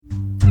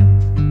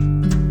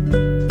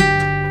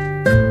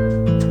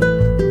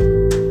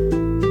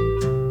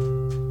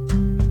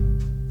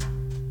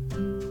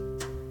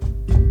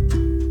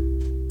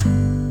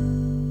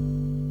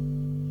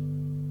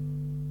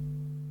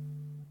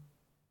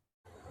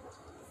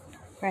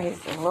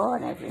Praise the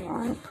Lord,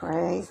 everyone.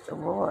 Praise the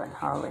Lord.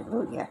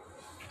 Hallelujah.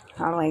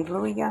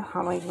 Hallelujah.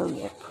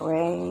 Hallelujah.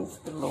 Praise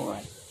the Lord.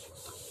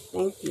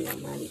 Thank you,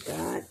 Almighty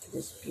God, for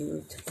this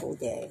beautiful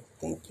day.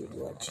 Thank you,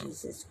 Lord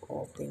Jesus, for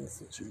all things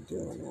that you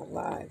do in our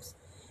lives.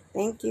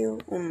 Thank you,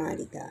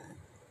 Almighty God,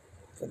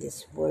 for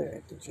this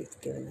word that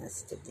you've given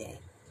us today.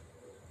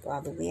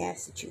 Father, we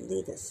ask that you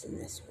lead us in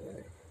this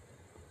word.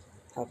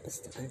 Help us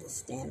to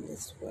understand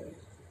this word.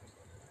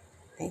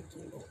 Thank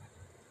you, Lord.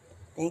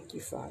 Thank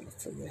you, Father,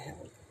 for your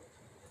help.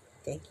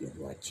 Thank you,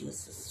 Lord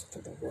Jesus, for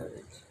the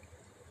word.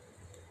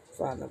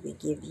 Father, we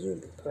give you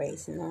the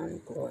praise and honor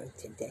and glory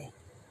today.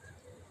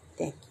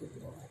 Thank you,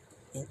 Lord.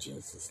 In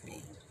Jesus'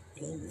 name,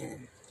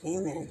 amen.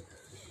 Amen.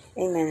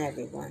 Amen,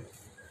 everyone.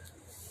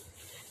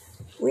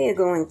 We are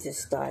going to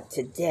start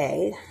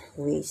today.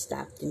 We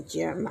stopped in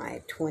Jeremiah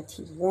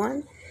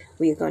 21.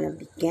 We are going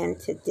to begin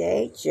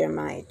today.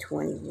 Jeremiah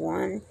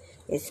 21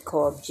 is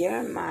called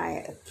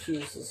Jeremiah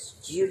Accuses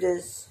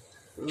Judah's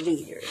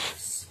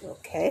Leaders.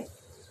 Okay?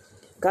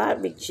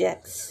 God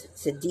rejects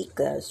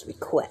Zedekiah's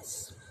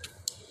request.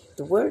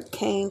 The word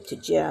came to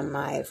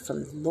Jeremiah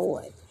from the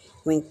Lord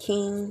when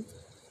King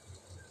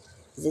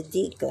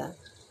Zedekiah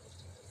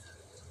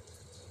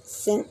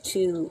sent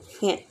to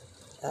him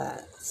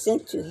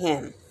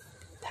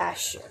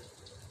Pashur,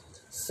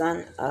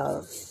 son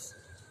of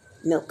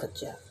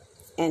Milchijah,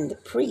 and the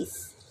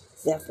priest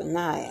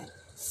Zephaniah,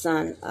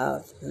 son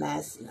of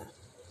Masnah.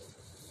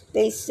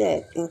 They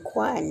said,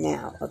 "Inquire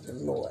now of the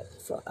Lord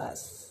for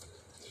us,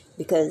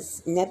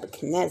 because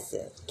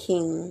Nebuchadnezzar,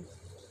 king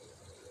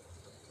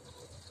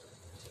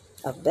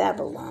of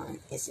Babylon,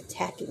 is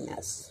attacking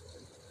us.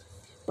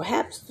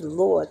 Perhaps the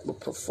Lord will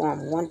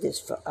perform wonders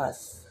for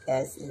us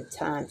as in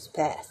times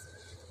past,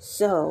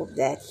 so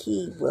that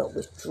he will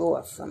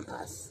withdraw from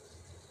us."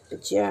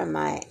 But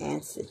Jeremiah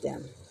answered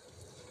them,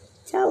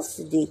 "Tell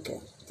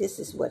Zedekiah, this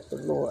is what the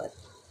Lord,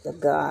 the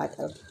God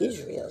of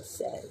Israel,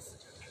 says.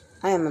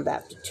 I am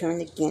about to turn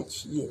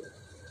against you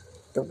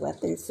the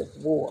weapons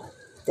of war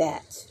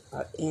that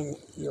are in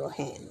your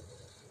hand,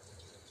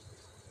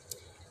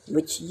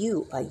 which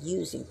you are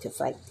using to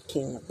fight the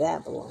king of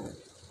Babylon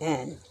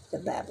and the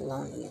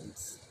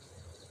Babylonians,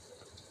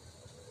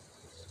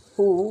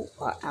 who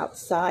are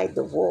outside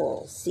the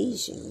wall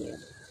sieging you,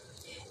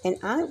 and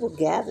I will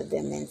gather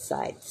them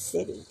inside the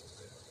city.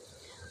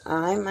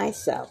 I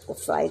myself will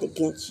fight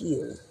against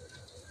you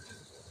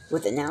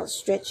with an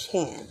outstretched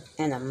hand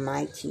and a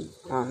mighty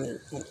army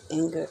and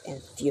anger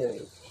and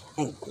fury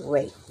and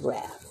great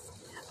wrath.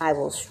 I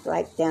will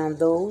strike down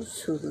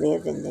those who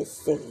live in this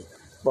city,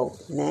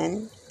 both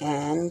men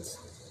and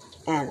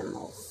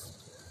animals.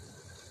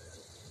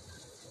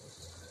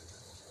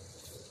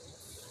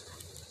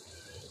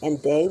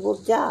 And they will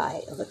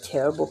die of a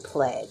terrible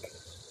plague.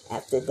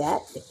 After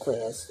that,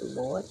 declares the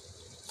Lord,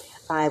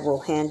 I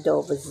will hand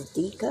over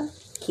Zedekiah,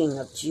 king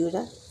of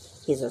Judah,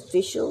 his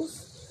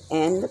officials,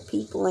 and the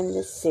people in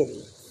the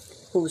city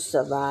who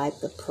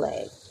survived the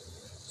plague,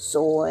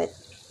 sword,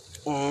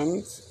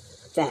 and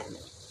famine,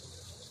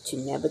 to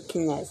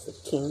Nebuchadnezzar,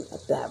 king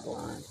of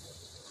Babylon,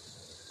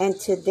 and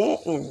to their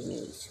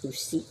enemies who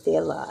seek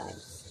their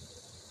lives.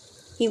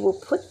 He will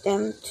put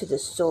them to the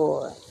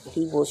sword.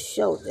 He will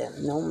show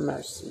them no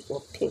mercy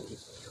or pity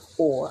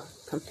or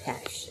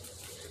compassion.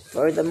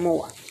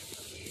 Furthermore,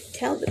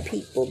 tell the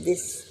people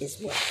this is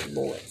what the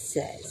Lord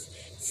says.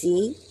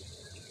 See,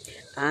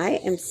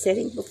 I am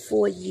setting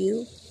before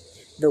you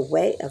the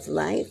way of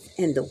life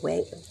and the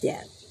way of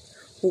death.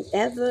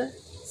 Whoever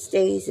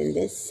stays in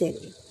this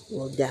city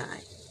will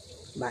die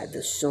by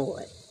the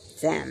sword,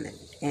 famine,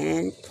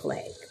 and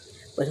plague.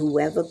 But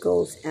whoever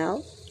goes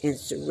out and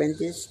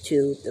surrenders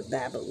to the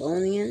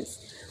Babylonians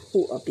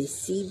who are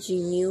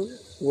besieging you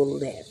will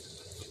live.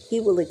 He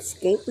will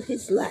escape with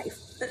his life.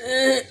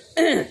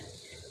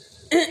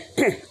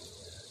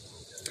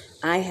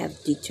 I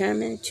have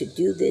determined to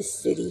do this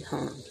city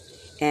harm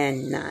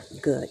and not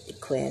good,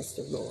 declares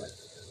the Lord.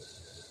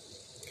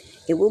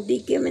 It will be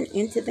given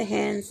into the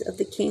hands of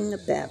the king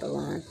of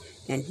Babylon,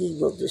 and he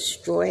will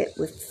destroy it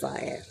with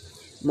fire.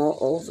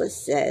 Moreover,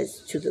 says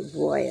to the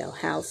royal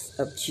house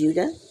of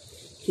Judah,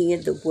 hear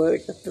the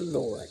word of the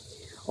Lord,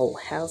 O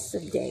house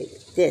of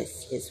David.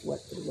 This is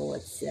what the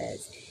Lord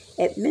says.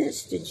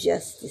 Administer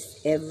justice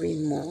every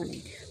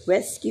morning.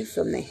 Rescue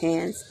from the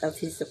hands of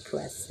his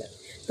oppressor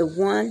the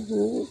one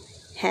who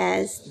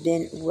has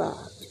been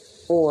robbed,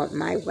 or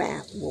my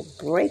wrath will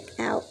break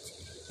out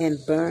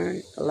and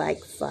burn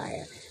like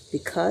fire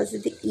because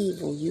of the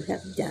evil you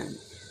have done.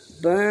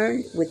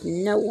 Burn with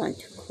no one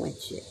to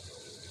quench it.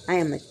 I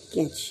am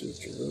against you,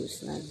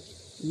 Jerusalem,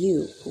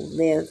 you who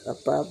live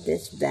above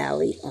this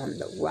valley on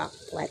the rock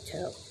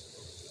plateau.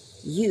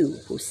 You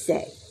who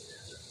say,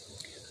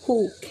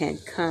 who can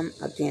come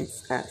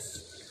against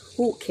us?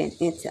 Who can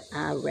enter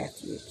our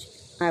refuge?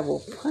 I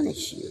will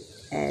punish you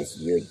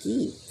as your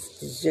deeds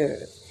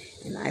deserve,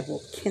 and I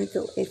will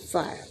kindle a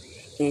fire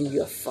in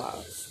your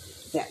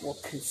forest that will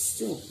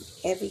consume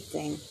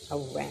everything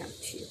around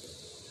you.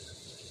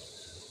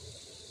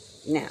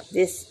 Now,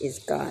 this is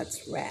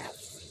God's wrath.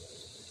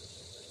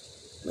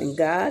 When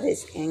God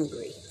is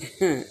angry,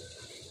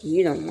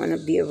 you don't want to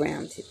be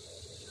around him.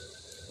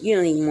 You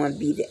don't even want to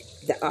be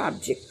the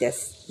object that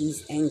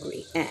he's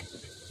angry at.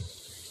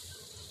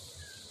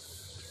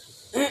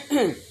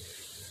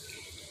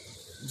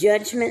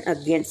 Judgment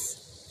against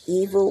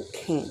evil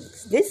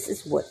kings. This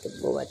is what the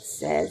Lord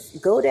says.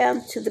 Go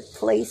down to the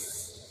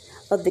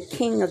place of the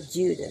king of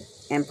Judah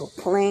and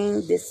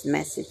proclaim this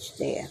message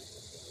there.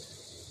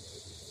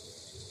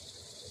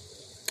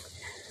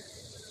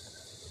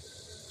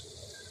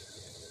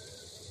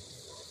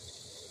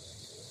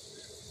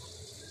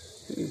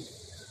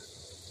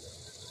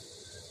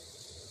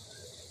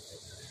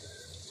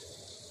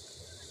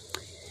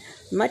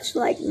 Much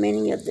like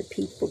many of the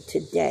people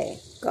today,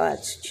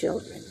 God's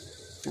children,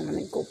 I'm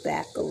going to go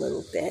back a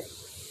little bit,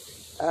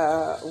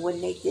 when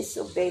they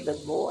disobey the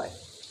Lord,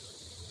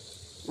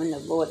 when the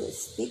Lord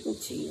is speaking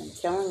to you and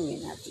telling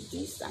you not to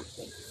do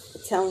something,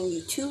 or telling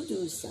you to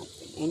do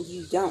something, and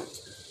you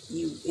don't,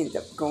 you end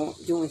up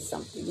doing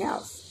something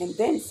else, and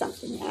then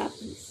something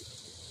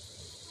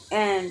happens,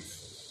 and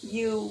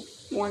you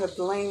want to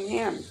blame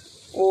him,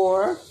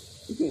 or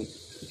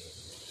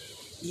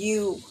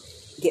you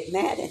get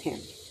mad at him.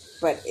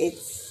 But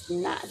it's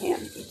not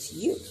him, it's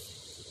you.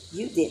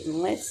 You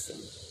didn't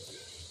listen.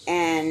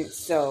 And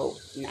so,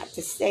 not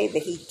to say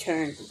that he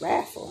turned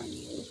wrath on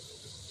you.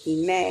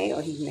 He may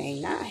or he may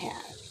not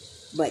have.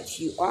 But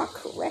you are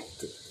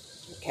corrected,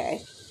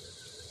 okay?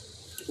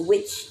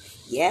 Which,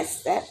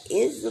 yes, that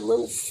is a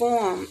little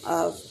form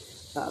of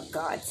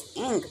God's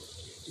anger,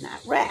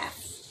 not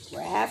wrath.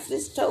 Wrath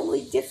is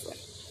totally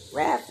different.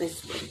 Wrath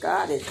is what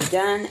God has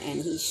done,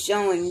 and he's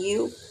showing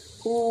you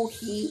who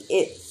he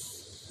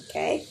is,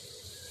 okay?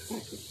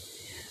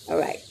 All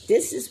right,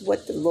 this is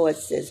what the Lord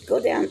says.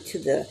 Go down to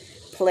the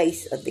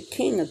place of the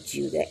king of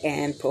Judah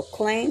and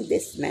proclaim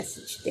this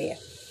message there.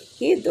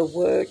 Hear the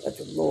word of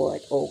the Lord,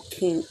 O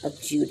king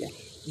of Judah,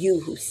 you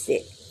who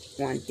sit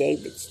on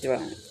David's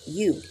throne,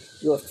 you,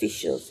 your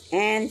officials,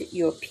 and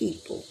your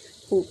people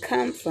who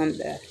come from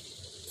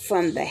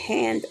the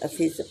hand of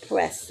his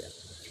oppressor,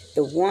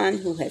 the one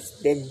who has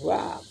been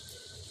robbed.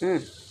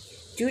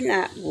 Do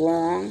not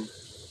wrong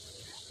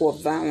or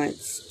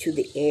violence to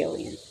the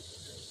alien,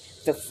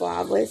 the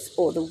fatherless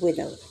or the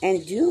widow,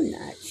 and do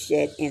not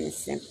shed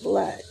innocent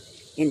blood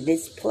in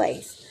this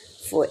place.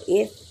 For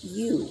if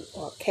you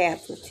are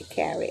careful to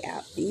carry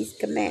out these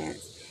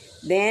commands,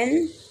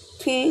 then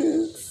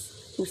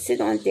kings who sit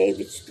on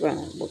David's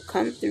throne will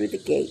come through the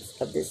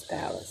gates of this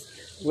palace,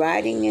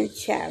 riding in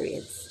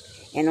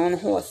chariots and on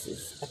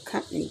horses,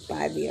 accompanied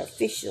by their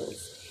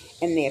officials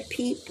and their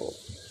people.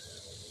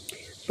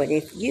 But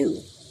if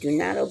you do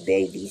not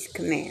obey these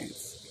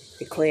commands,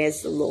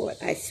 declares the Lord,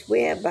 I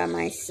swear by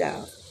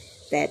myself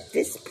that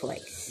this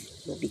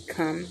place will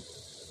become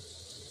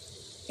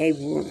a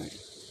ruin.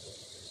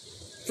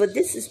 For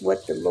this is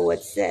what the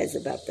Lord says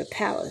about the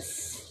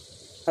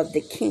palace of the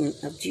king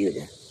of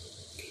Judah.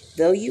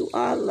 Though you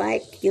are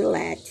like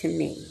Gilead to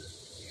me,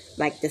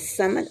 like the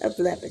summit of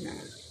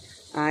Lebanon,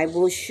 I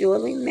will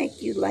surely make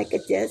you like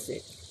a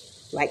desert,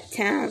 like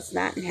towns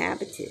not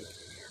inhabited.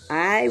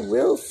 I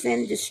will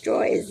send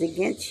destroyers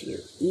against you,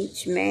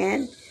 each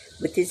man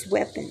with his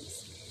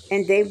weapons,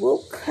 and they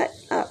will cut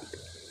up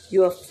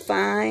your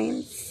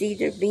fine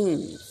cedar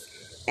beams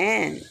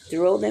and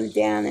throw them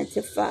down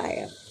into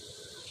fire.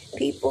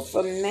 People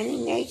from many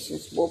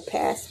nations will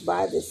pass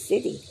by the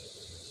city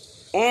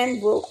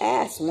and will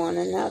ask one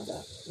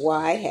another,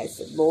 why has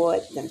the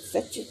Lord done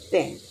such a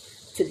thing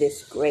to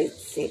this great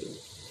city?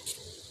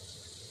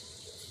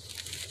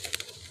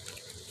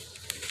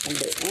 And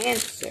the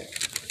answer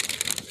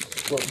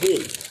will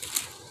be,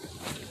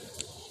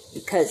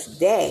 because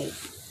they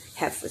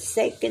have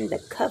forsaken the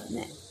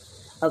covenant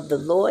of the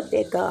Lord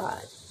their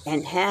God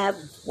and have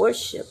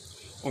worshipped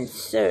and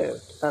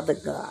served other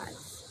gods.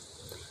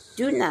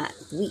 Do not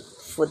weep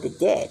for the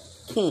dead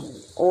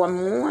king or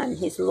mourn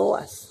his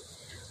loss.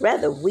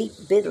 Rather weep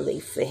bitterly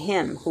for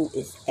him who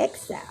is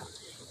exiled,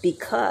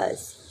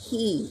 because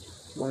he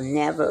will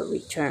never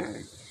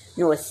return,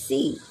 nor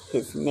see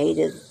his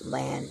native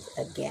land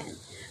again.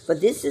 For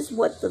this is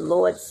what the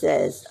Lord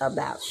says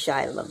about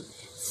Shilom,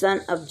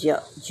 son of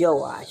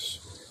Joash,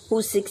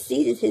 who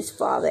succeeded his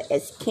father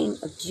as king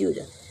of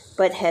Judah,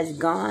 but has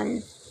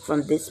gone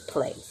from this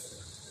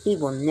place. He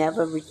will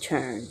never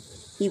return.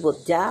 He will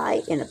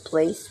die in a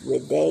place where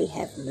they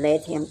have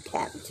led him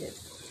captive.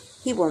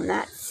 He will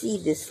not see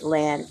this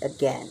land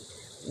again.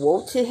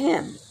 Woe to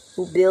him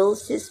who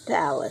builds his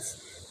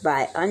palace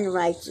by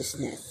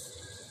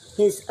unrighteousness,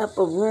 his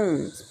upper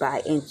rooms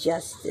by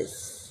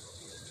injustice,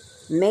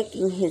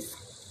 making his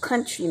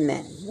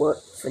countrymen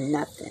work for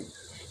nothing,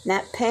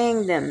 not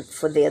paying them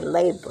for their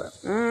labor.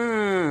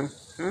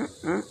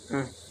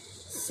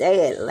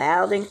 Say it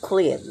loud and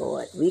clear,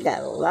 Lord. We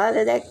got a lot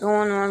of that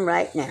going on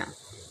right now,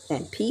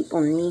 and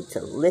people need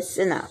to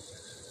listen up.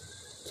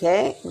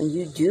 Okay? When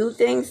you do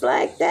things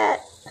like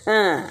that,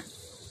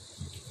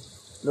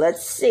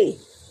 let's see.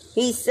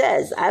 He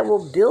says, I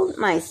will build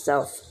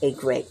myself a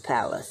great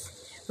palace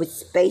with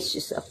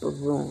spacious upper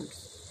rooms,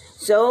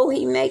 So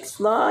he makes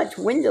large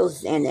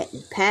windows in it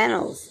and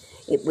panels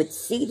it with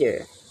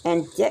cedar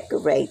and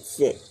decorates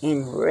it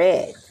in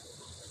red.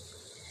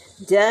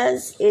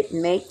 Does it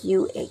make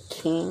you a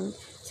king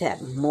to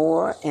have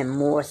more and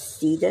more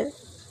cedar?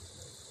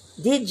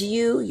 Did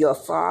you, your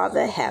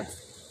father, have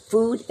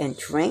food and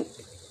drink?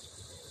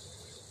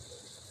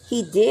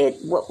 He did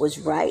what was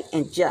right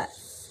and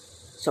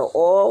just, so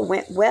all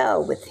went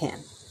well with him.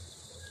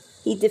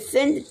 He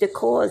defended the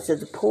cause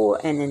of the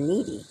poor and the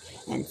needy,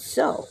 and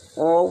so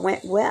all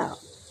went well.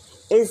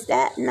 Is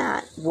that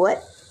not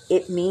what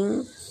it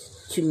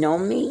means to know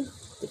me?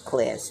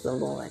 Declares the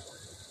Lord.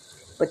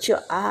 But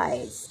your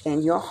eyes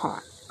and your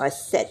heart are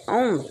set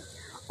only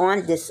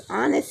on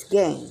dishonest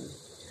gain,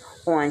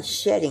 on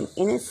shedding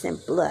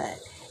innocent blood,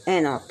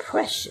 and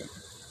oppression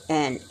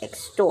and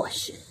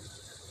extortion.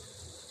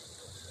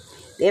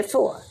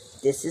 Therefore,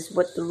 this is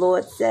what the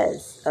Lord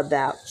says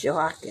about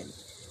Jehoiakim,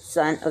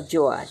 son of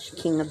Joash,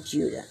 king of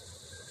Judah.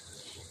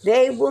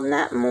 They will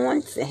not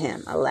mourn for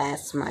him.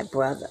 Alas, my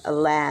brother.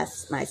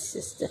 Alas, my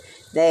sister.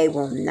 They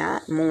will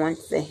not mourn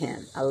for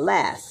him.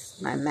 Alas,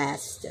 my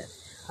master.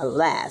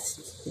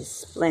 Alas, his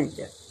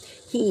splendor.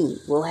 He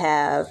will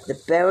have the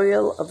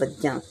burial of a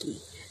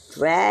donkey,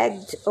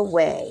 dragged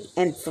away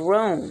and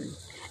thrown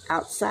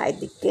outside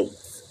the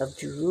gates of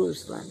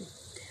Jerusalem.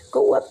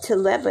 Go up to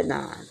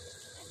Lebanon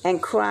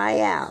and cry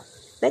out.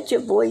 Let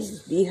your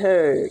voices be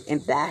heard in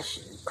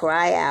Bashan.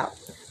 Cry out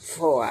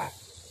for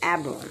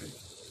Abram,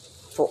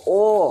 for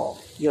all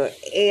your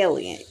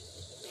aliases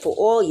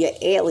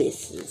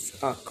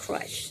are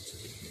crushed.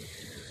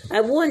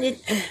 I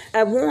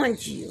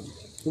warned you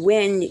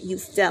when you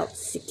felt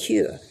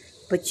secure,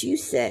 but you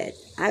said,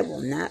 I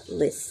will not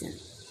listen.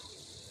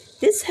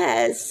 This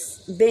has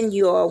been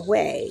your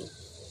way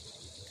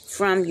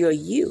from your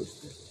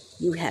youth.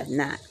 You have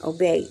not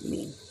obeyed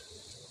me.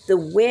 The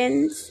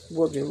winds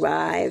will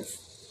drive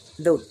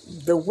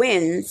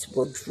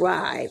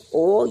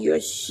all your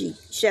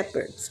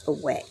shepherds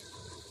away,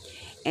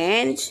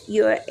 and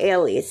your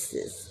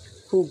aliases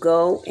who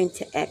go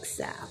into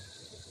exile.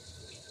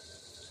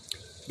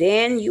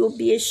 Then you will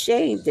be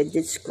ashamed and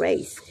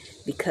disgraced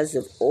because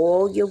of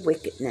all your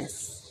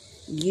wickedness.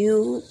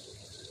 You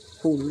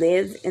who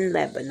live in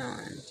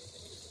Lebanon,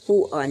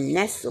 who are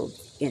nestled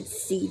in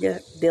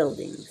cedar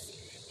buildings,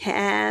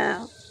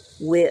 how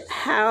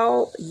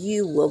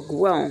you will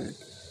groan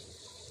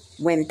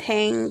when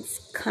pangs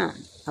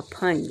come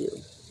upon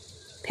you,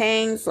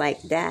 pangs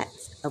like that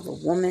of a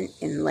woman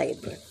in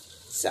labor.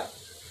 So,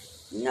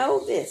 know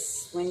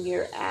this when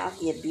you're out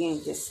here being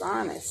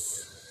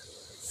dishonest,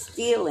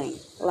 stealing,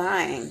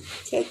 lying,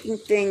 taking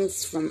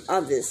things from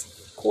others,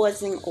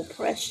 causing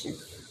oppression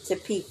to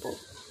people.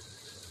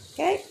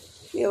 Okay?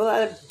 We have a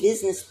lot of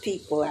business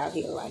people out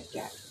here like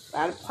that, a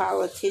lot of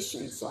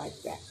politicians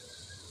like that.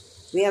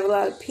 We have a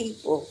lot of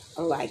people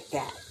like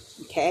that,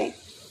 okay?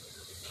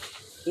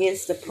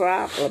 Here's the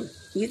problem.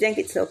 You think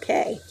it's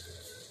okay.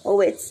 Oh,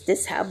 it's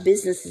this how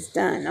business is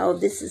done. Oh,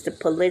 this is the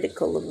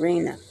political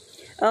arena.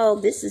 Oh,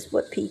 this is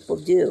what people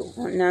do.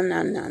 Oh, no.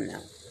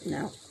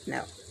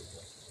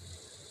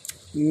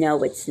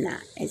 No, it's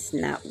not. It's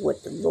not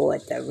what the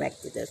Lord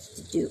directed us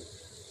to do.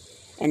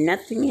 And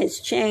nothing has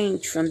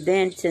changed from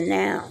then to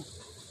now.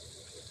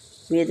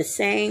 We're the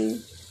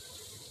same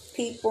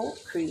people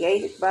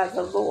created by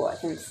the Lord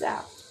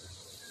himself.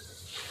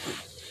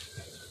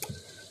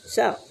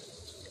 So,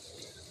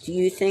 do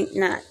you think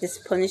not this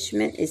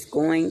punishment is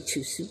going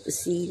to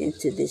supersede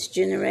into this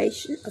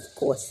generation? Of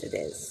course it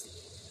is.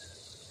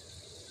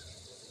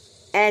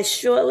 As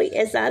surely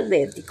as I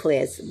live,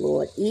 declares the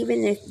Lord,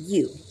 even if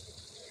you,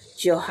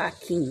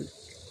 Jehoiakim,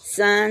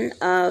 son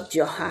of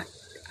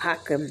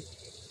Jehoiakim,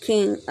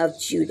 king of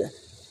Judah,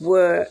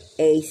 were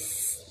a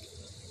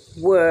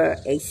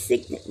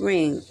signet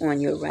ring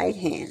on your right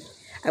hand,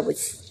 I would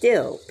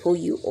still pull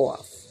you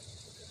off.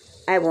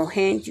 I will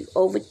hand you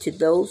over to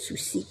those who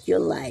seek your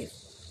life,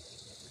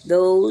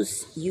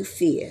 those you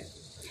fear,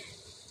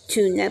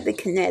 to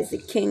Nebuchadnezzar,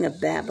 king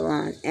of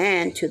Babylon,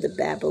 and to the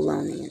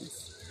Babylonians.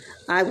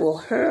 I will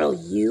hurl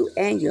you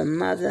and your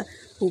mother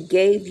who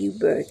gave you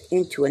birth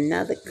into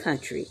another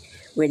country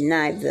where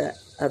neither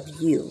of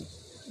you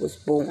was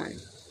born.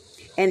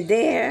 And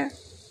there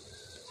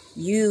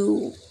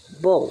you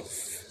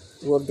both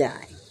will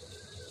die.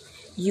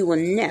 You will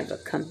never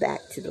come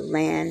back to the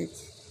land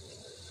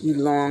you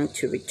long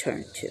to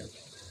return to.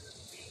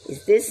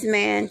 Is this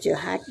man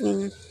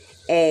Jehoiakim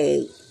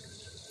a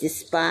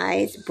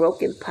despised,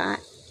 broken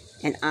pot,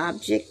 an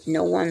object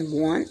no one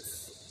wants?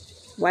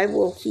 Why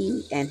will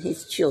he and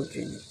his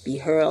children be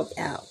hurled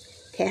out,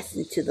 cast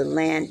into the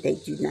land they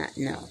do not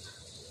know?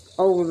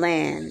 O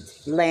land,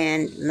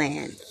 land,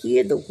 land,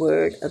 hear the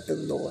word of the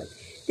Lord.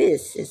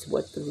 This is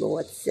what the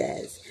Lord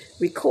says.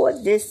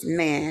 Record this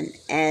man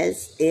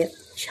as if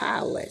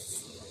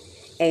childless,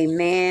 a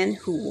man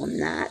who will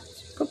not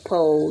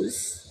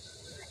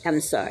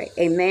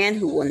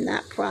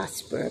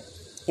prosper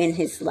in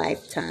his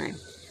lifetime,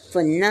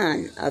 for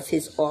none of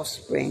his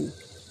offspring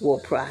will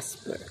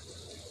prosper.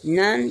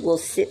 None will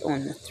sit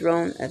on the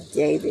throne of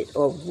David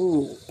or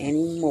rule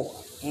anymore.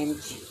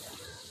 and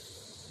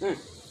Judah.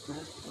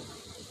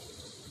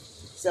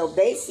 So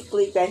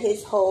basically that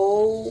his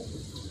whole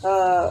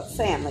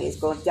family is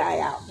going to die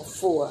out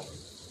before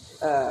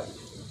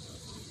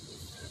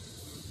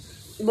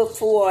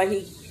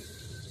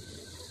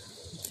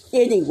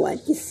anyone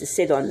gets to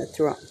sit on the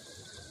throne.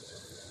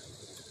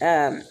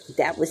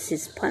 That was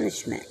his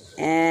punishment.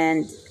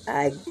 And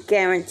I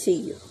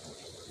guarantee you,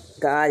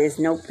 God is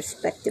no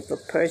respecter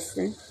of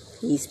person.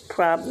 He's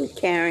probably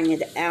carrying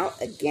it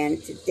out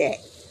again today.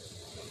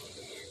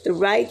 The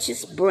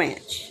righteous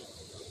branch,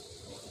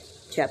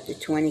 chapter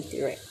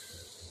 23.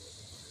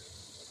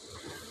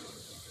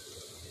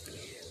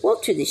 Woe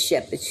to the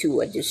shepherds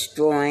who are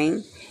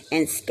destroying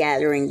and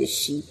scattering the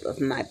sheep of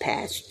my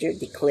pasture,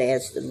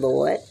 declares the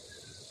Lord.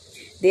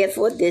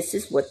 Therefore, this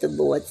is what the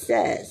Lord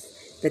says.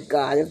 The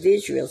God of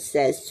Israel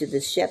says to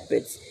the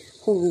shepherds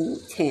who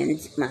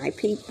tend my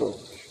people,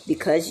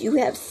 because you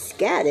have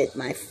scattered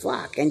my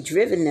flock and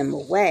driven them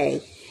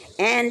away,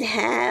 and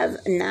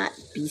have not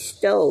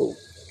bestowed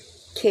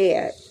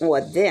care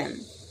on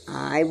them,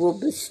 I will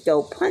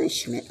bestow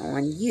punishment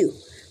on you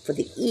for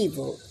the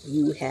evil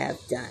you have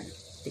done,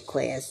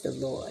 declares the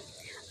Lord.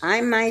 I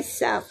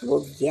myself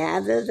will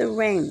gather the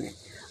remnant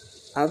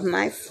of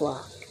my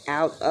flock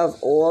out of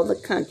all the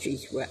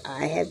countries where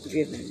I have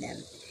driven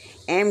them,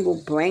 and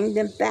will bring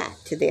them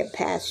back to their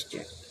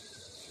pasture,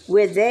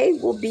 where they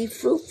will be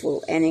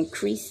fruitful and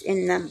increase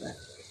in number.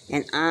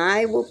 And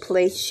I will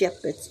place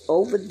shepherds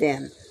over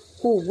them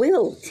who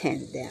will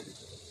tend them,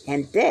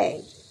 and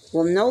they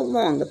will no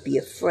longer be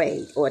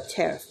afraid or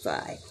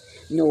terrified,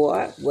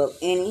 nor will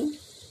any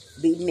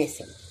be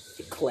missing,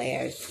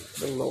 declares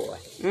the Lord.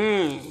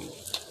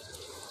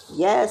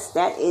 Yes,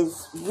 that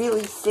is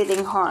really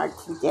sitting hard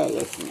today,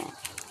 isn't it?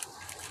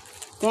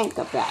 Think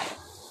about it.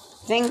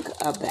 Think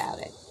about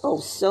it. Oh,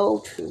 so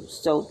true,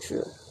 so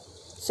true,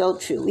 so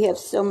true. We have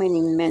so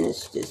many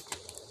ministers,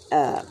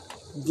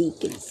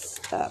 deacons,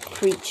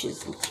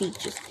 preachers, and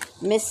teachers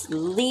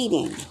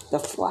misleading the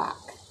flock.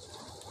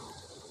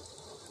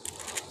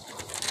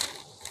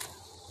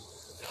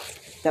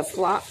 The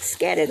flock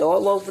scattered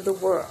all over the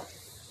world.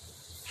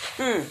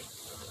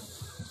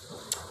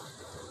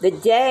 The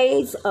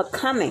days are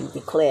coming,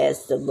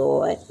 declares the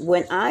Lord,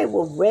 when I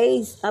will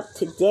raise up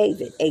to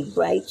David a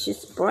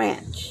righteous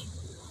branch,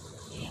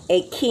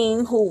 a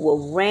king who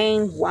will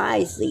reign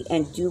wisely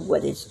and do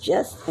what is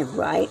just and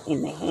right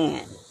in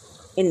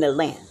the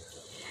land.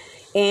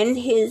 In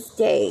his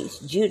days,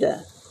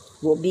 Judah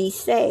will be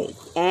saved,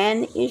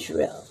 and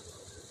Israel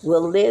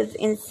will live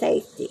in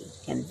safety.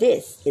 And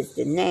this is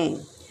the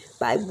name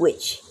by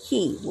which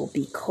he will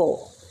be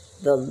called,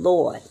 the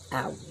Lord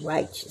our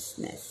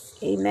righteousness.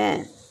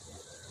 Amen.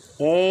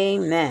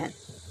 Amen.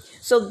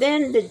 So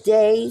then the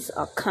days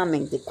are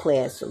coming,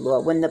 declares the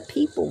Lord, when the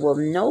people will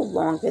no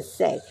longer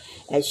say,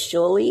 as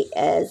surely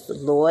as the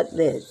Lord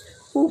lives,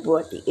 who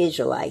brought the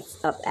Israelites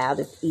up out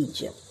of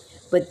Egypt.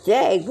 But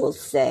they will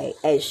say,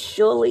 as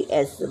surely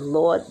as the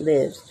Lord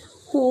lives,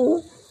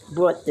 who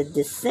brought the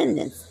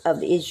descendants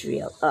of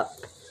Israel up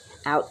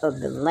out of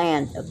the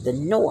land of the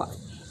north,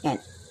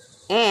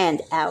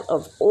 and out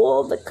of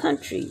all the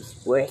countries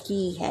where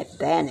he had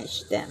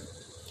banished them.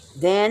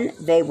 Then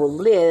they will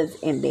live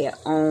in their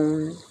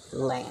own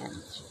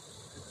land.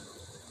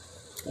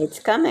 It's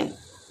coming.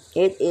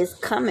 It is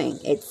coming.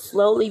 It's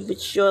slowly but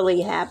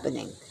surely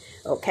happening.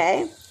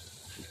 Okay?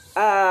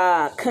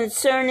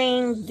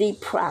 Concerning the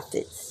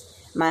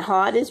prophets, my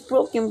heart is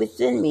broken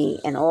within me,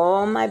 and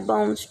all my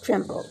bones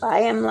tremble.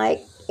 I am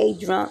like a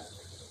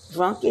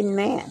drunken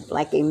man,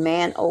 like a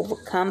man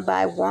overcome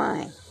by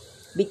wine.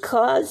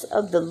 Because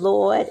of the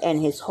Lord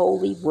and his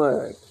holy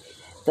word,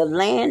 the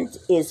land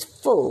is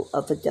full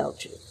of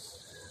adulteries.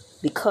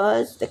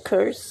 Because the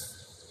curse,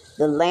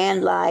 the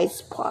land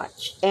lies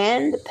parched,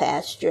 and the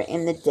pasture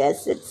in the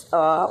deserts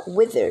are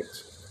withered.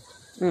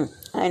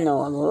 I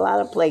know of a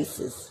lot of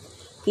places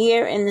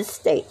here in the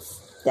States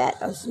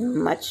that are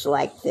much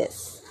like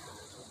this.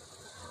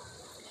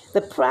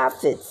 The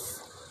prophets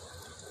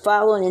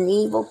followed an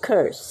evil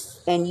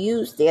curse and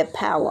used their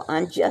power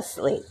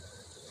unjustly.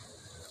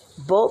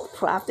 Both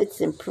prophets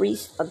and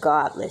priests are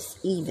godless,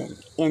 even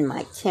in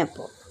my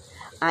temple.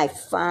 I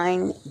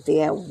find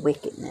their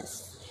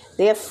wickedness.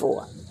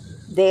 Therefore,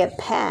 their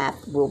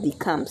path will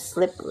become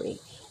slippery,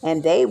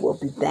 and they will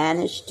be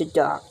banished to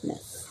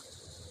darkness.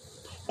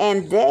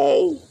 And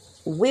they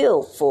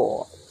will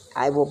fall.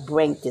 I will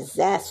bring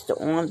disaster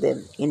on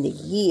them in the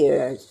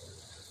years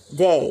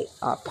they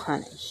are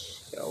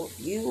punished. So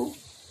you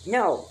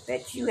know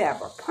that you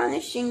have a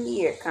punishing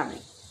year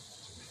coming.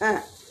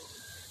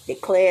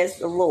 Declares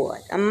the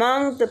Lord.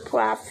 Among the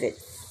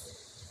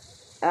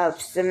prophets of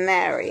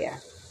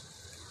Samaria,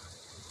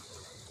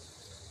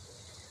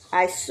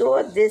 I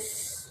saw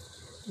this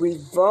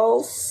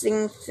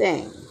revulsing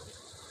thing.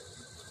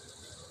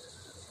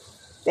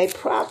 They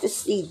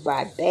prophesied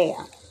by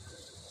Baal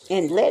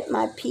and led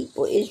my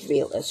people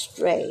Israel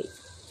astray.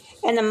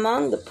 And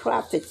among the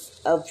prophets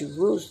of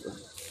Jerusalem,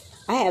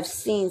 I have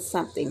seen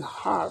something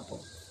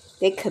horrible.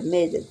 They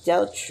committed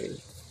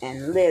adultery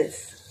and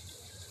lived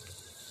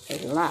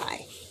a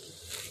lie.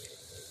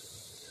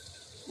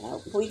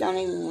 We don't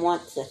even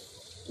want to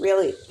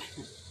really,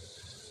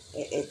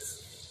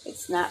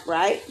 it's not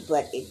right,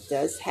 but it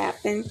does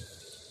happen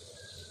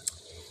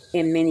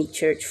in many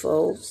church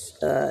folds.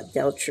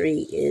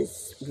 Adultery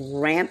is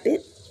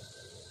rampant.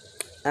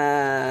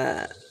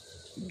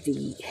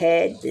 The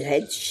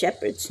head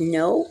shepherds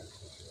know.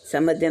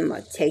 Some of them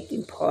are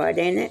taking part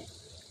in it.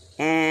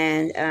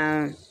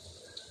 And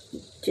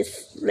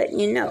just letting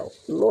you know,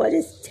 the Lord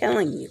is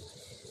telling you.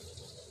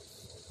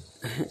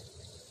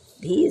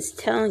 He is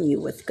telling you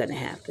what's going to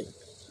happen.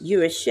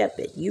 You're a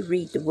shepherd. You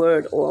read the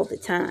word all the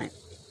time.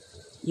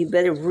 You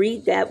better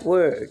read that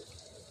word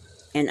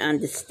and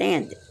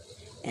understand it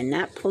and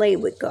not play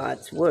with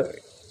God's word.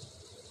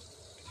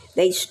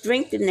 They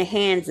strengthen the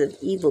hands of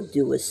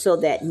evildoers so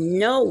that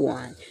no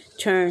one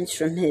turns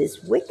from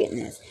his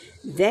wickedness.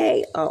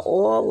 They are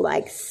all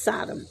like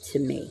Sodom to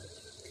me.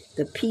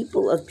 The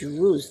people of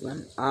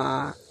Jerusalem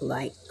are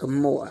like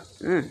Gomorrah.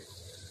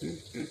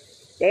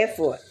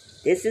 Therefore,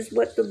 this is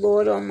what the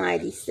Lord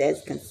Almighty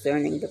says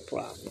concerning the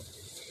prophet.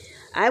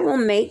 I will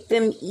make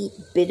them eat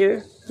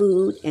bitter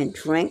food and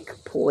drink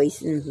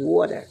poisoned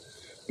water,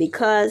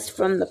 because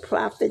from the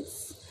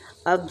prophets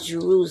of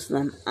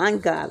Jerusalem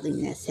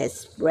ungodliness has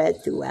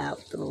spread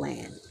throughout the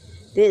land.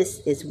 This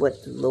is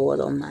what the Lord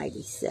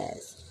Almighty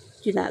says.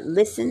 Do not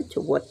listen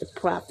to what the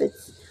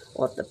prophets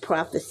or the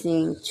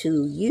prophesying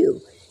to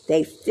you.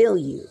 They fill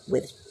you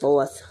with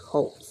false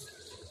hopes.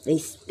 They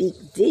speak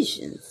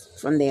visions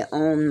from their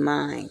own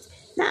minds,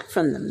 not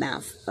from the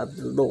mouth of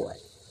the Lord.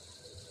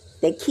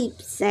 They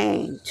keep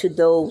saying to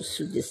those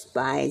who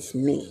despise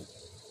me,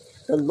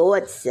 the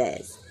Lord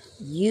says,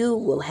 you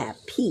will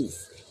have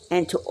peace.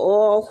 And to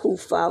all who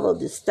follow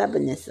the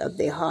stubbornness of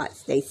their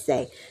hearts, they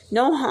say,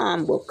 no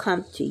harm will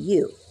come to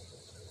you.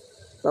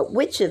 But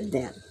which of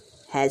them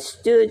has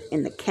stood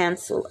in the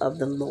counsel of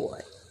the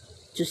Lord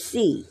to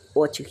see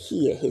or to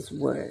hear his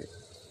word?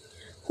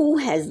 Who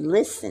has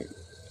listened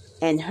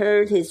and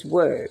heard his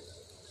word?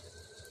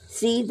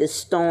 See, the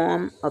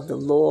storm of the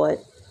Lord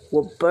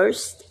will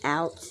burst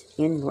out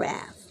in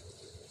wrath.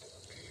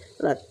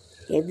 Look,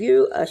 if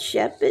you're a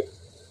shepherd,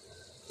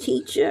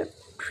 teacher,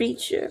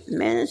 preacher,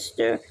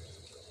 minister,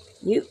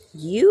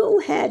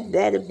 you had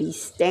better be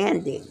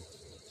standing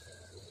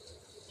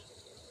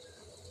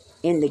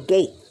in the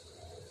gate.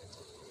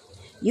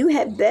 You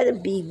had better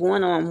be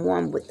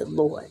one-on-one with the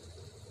Lord.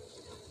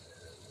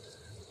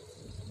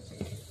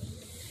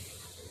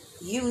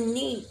 You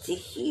need to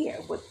hear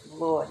what the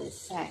Lord is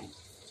saying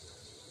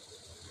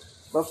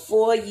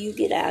before you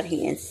get out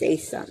here and say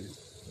something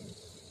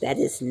that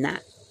is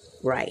not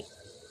right.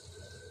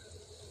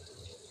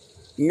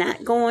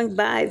 Not going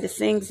by the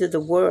things of the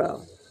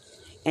world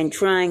and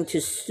trying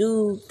to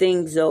soothe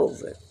things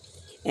over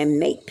and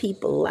make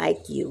people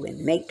like you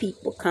and make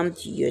people come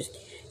to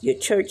your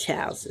church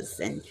houses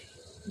and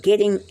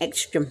getting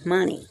extra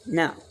money.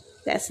 No,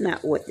 that's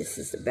not what this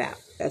is about.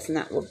 That's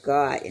not what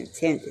God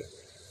intended.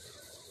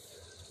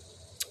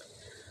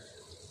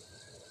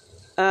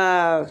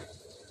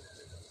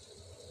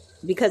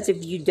 Because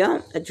if you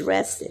don't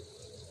address it,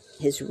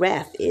 his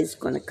wrath is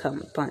going to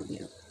come upon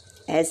you,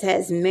 as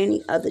has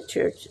many other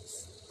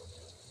churches,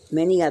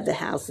 many other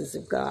houses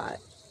of God,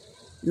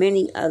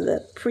 many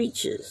other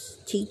preachers,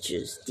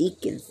 teachers,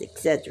 deacons,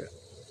 etc.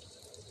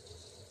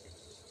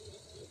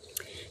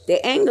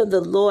 The anger of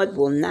the Lord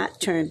will not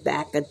turn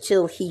back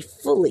until he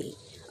fully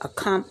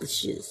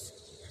accomplishes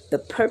the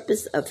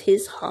purpose of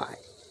his heart.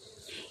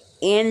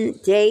 In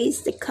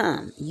days to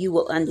come, you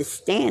will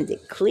understand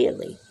it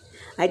clearly.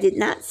 I did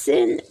not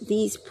send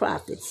these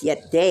prophets,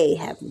 yet they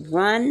have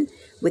run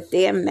with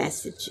their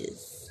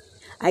messages.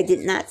 I did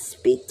not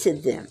speak to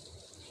them,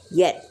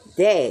 yet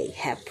they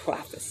have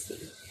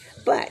prophesied.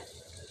 But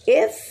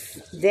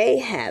if they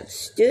have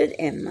stood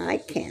in my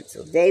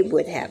counsel, they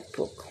would have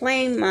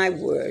proclaimed my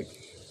word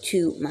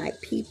to my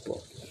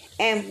people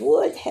and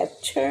would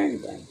have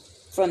turned them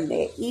from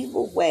their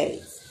evil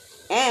ways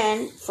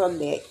and from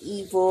their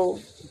evil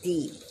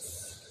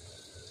deeds.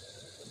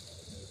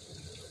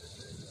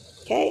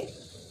 Okay?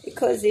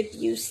 Because if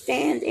you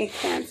stand in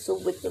counsel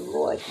with the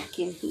Lord, you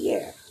can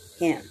hear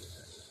him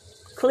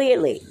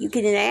clearly. You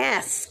can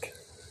ask.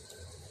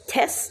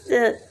 Test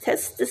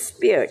the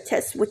spirit.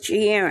 Test what you're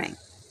hearing.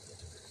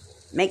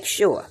 Make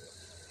sure.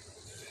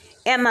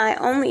 Am I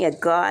only a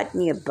God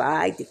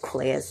nearby,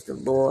 declares the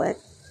Lord,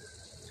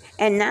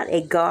 and not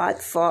a God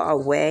far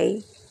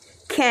away?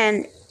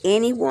 Can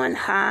anyone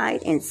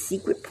hide in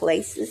secret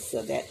places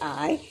so that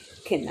I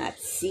cannot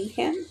see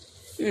him?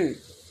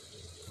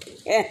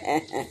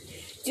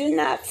 Do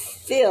not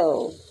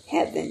fill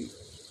heaven.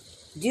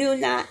 Do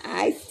not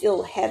I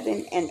fill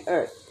heaven and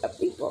earth?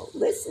 People,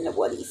 listen to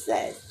what he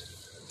says.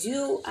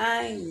 Do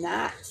I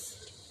not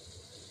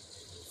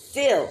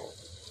fill,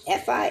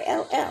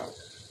 F-I-L-L,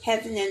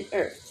 heaven and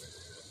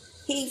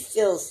earth? He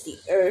fills the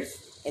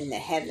earth and the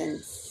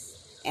heavens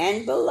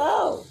and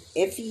below,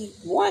 if he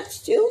wants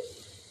to,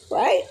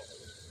 right?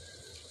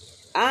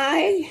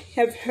 I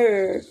have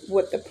heard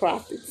what the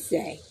prophets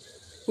say,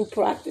 who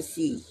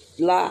prophesy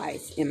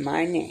lies in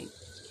my name.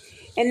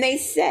 And they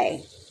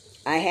say,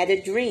 I had a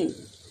dream,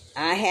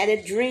 I had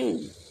a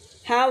dream.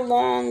 How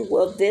long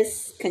will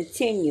this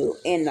continue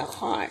in the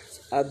hearts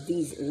of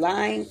these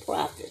lying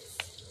prophets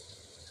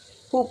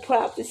who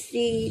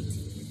prophesied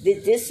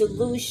the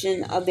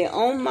dissolution of their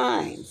own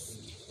minds?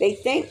 They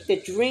think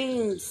the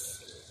dreams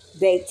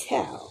they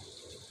tell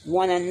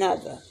one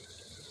another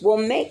will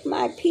make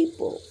my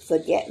people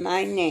forget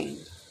my name,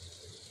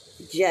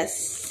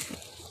 just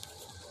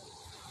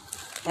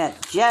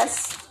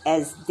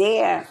as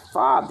their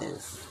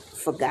fathers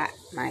forgot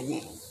my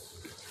name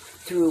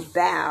through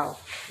Baal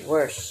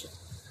worship.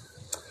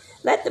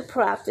 Let the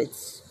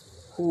prophets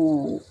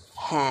who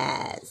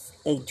has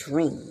a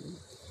dream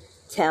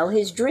tell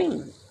his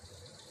dream,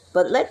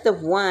 but let the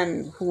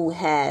one who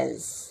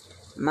has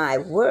my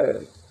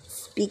word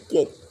speak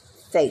it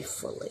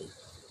faithfully.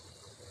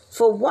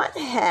 For what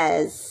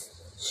has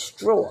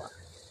straw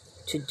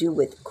to do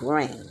with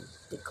grain,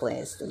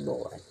 declares the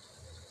Lord?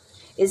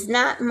 Is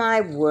not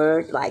my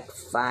word like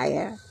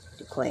fire,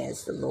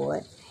 declares the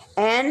Lord,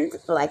 and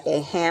like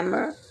a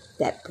hammer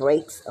that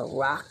breaks a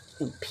rock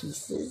in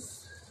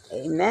pieces?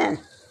 Amen.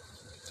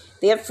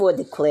 Therefore,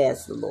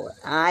 declares the Lord,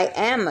 I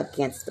am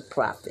against the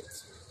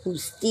prophets who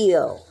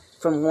steal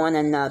from one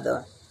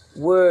another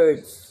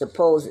words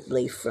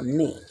supposedly from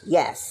me.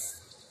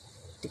 Yes,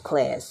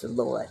 declares the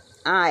Lord,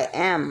 I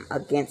am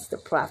against the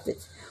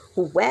prophets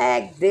who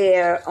wag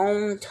their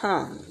own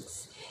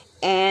tongues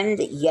and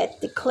yet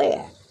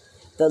declare.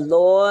 The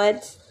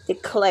Lord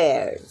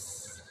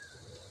declares,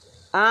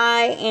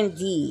 I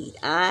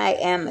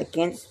am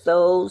against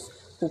those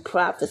who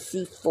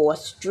prophesy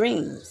false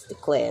dreams,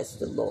 declares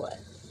the Lord.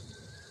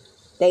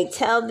 They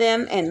tell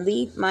them and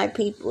lead my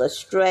people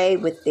astray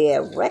with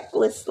their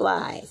reckless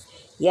lies,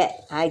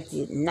 yet I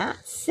did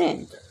not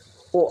send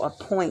or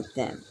appoint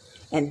them,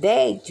 and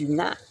they do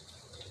not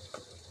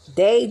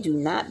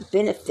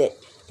benefit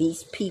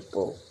these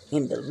people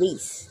in the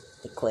least,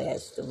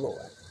 declares the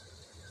Lord.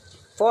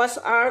 False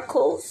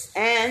oracles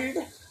and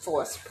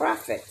false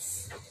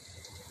prophets.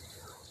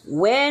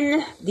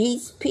 When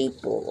these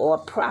people or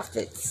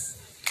prophets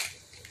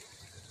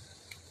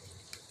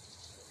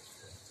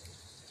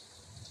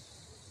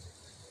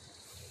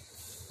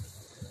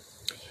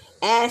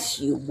ask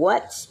you,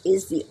 what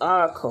is the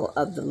oracle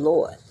of the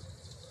Lord?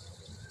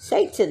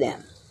 Say to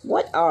them,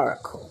 what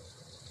oracle?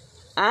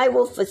 I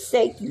will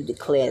forsake you,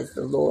 declares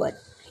the Lord.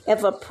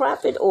 If a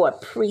prophet or a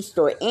priest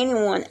or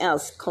anyone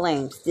else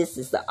claims this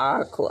is the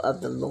oracle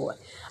of the Lord,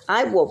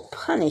 I will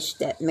punish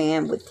that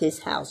man with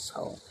his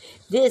household.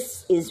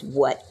 This is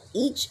what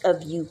each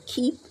of you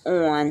keep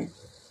on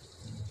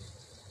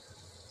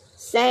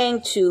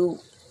saying to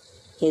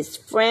his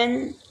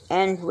friend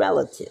and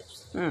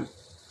relatives.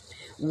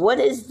 What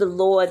is the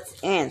Lord's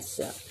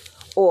answer?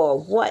 Or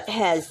what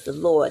has the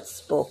Lord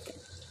spoken?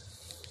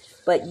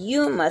 But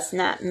you must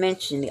not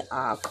mention the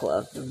oracle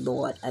of the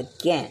Lord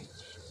again,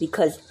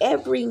 because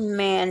every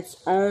man's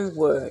own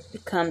word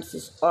becomes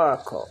his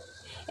oracle.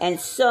 And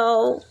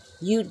so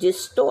you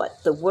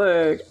distort the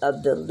word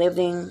of the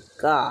living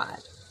God,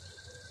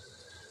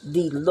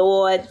 the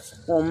Lord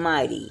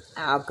Almighty,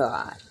 our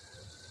God.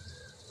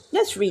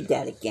 Let's read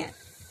that again,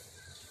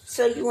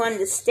 so you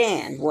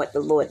understand what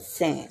the Lord's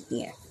saying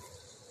here.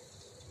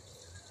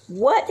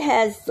 What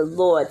has the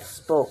Lord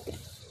spoken?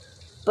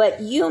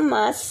 But you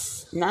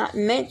must not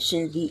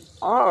mention the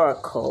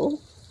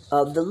oracle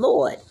of the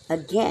Lord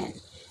again,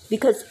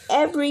 because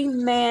every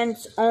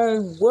man's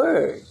own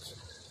word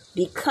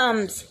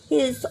becomes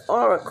his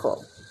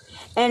oracle.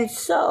 And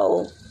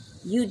so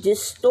you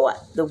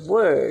distort the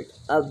word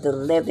of the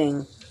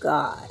living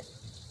God.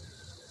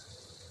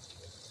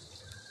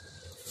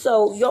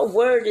 So your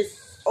word is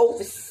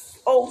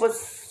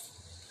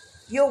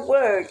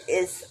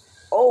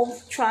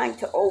trying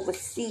to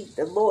oversee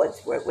the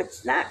Lord's word, which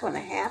is not going to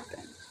happen.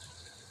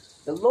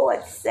 The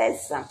Lord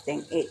says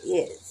something, it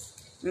is.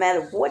 No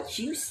matter what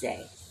you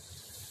say.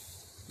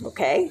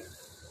 Okay?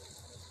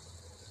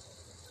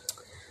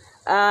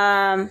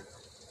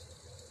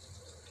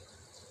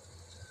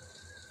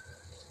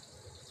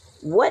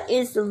 What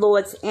is the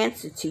Lord's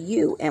answer to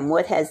you, and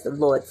what has the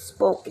Lord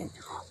spoken?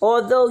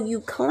 Although you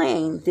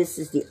claim this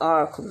is the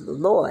oracle of the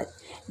Lord,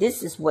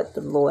 this is what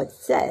the Lord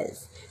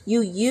says.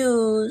 You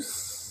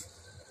use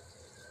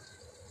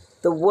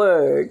the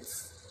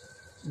words,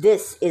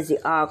 this is the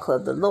oracle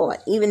of the Lord,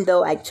 even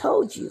though I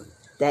told you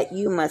that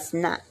you must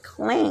not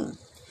claim.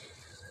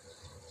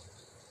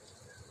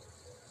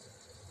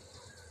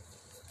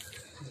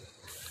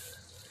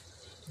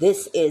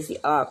 This is the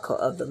oracle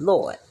of the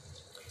Lord.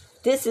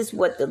 This is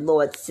what the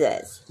Lord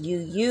says. You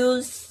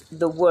use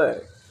the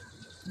word.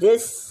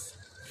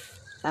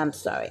 I'm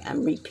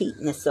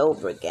repeating this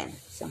over again.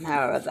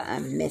 Somehow or other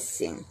I'm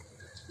missing.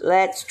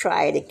 Let's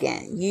try it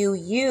again. You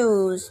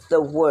use the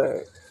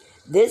word.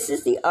 This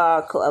is the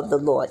oracle of the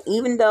Lord,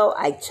 even though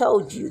I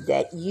told you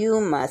that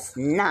you must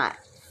not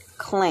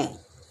claim.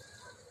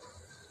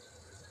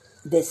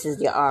 This is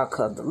the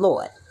oracle of the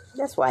Lord.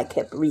 That's why I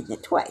kept reading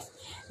it twice.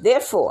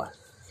 Therefore,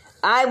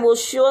 I will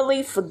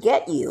surely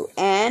forget you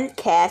and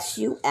cast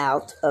you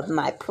out of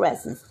my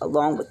presence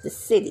along with the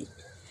city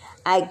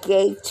I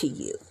gave to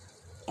you,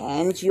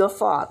 and your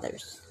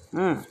fathers.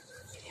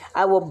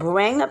 I will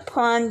bring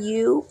upon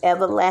you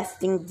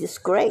everlasting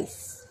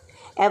disgrace,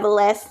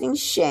 everlasting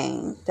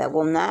shame that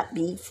will not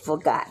be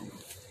forgotten.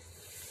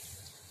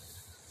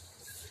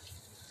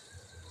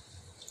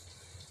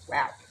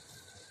 Wow.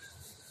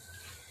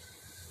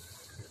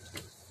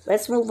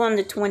 Let's move on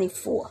to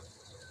 24.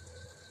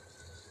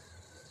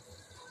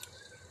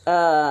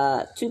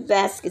 2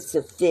 baskets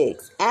of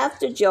figs.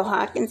 After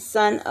Jehoiakim,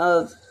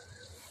 a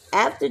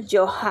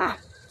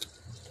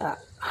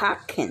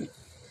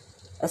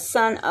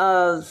son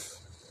of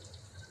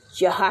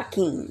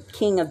Jehoiakim,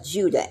 king of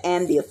Judah,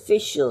 and the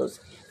officials,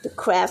 the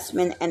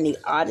craftsmen, and the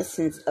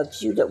artisans of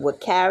Judah were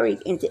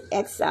carried into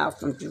exile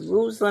from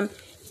Jerusalem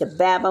to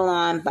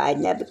Babylon by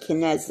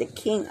Nebuchadnezzar,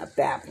 king of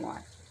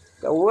Babylon.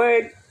 The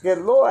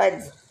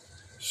Lord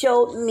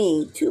showed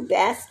me 2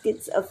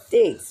 baskets of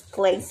figs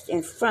placed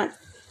in front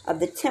of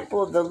the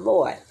temple of the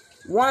Lord.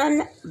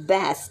 One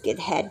basket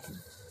had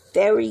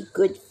very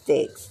good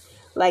figs,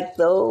 like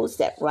those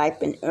that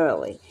ripen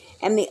early,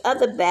 and the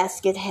other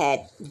basket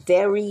had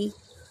very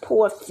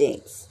poor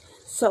figs,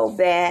 so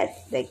bad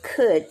they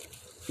could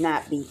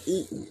not be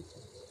eaten.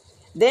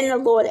 Then the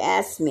Lord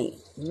asked me,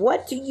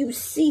 "What do you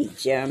see,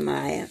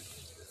 Jeremiah?"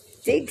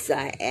 "Figs,"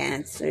 I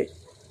answered.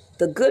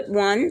 "The good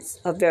ones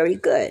are very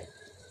good,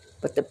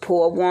 but the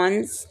poor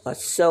ones are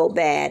so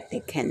bad they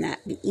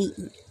cannot be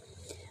eaten."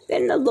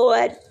 Then the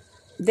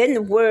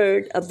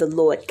word of the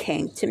Lord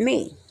came to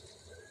me.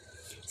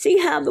 See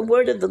how the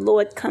word of the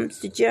Lord comes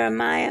to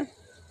Jeremiah?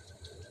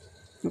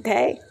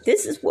 Okay?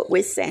 This is what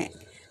we're saying.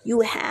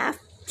 You have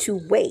to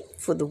wait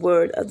for the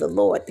word of the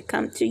Lord to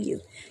come to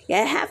you. You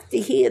have to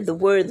hear the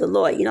word of the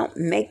Lord. You don't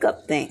make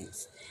up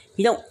things.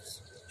 You don't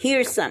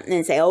hear something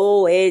and say,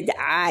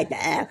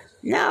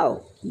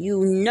 no.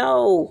 You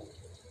know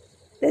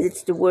that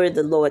it's the word of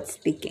the Lord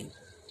speaking.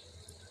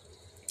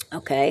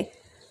 Okay?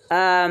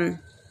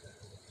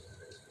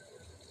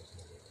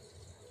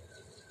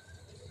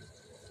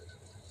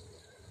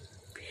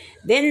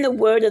 Then the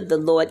word of the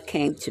Lord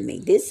came to me.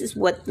 This is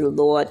what the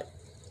Lord,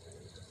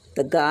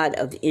 the God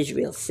of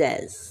Israel,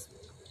 says.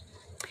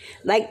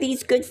 Like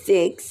these good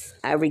figs,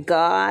 I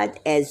regard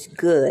as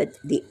good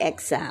the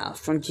exile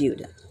from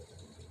Judah,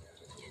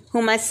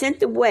 whom I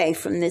sent away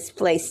from this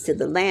place to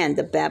the land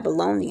of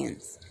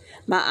Babylonians.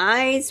 My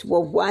eyes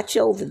will watch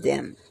over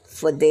them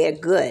for their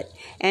good,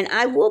 and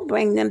I will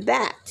bring them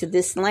back to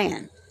this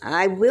land.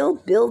 I will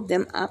build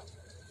them up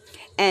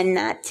and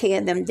not tear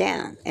them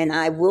down, and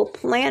I will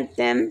plant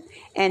them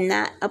and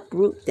not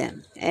uproot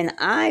them, and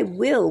I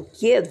will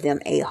give them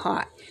a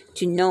heart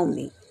to know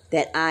me,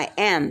 that I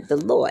am the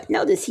Lord.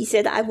 Notice he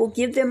said, I will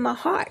give them a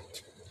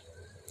heart.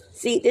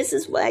 See, this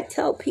is what I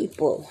tell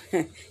people.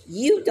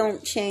 You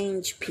don't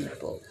change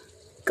people.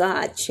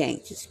 God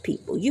changes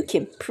people. You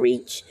can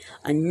preach,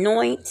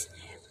 anoint,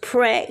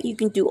 pray. You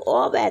can do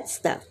all that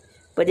stuff.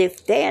 But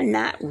if they're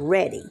not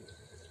ready,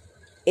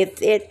 if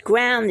their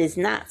ground is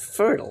not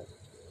fertile,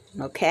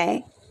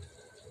 okay,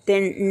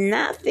 then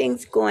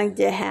nothing's going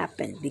to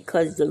happen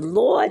because the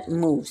Lord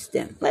moves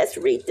them. Let's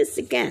read this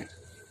again.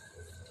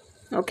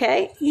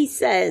 Okay? He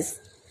says,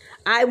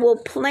 I will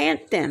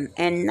plant them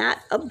and not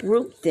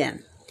uproot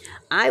them.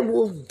 I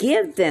will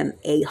give them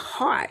a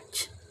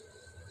heart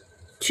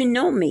to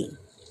know me.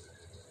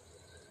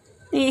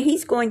 And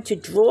he's going to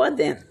draw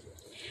them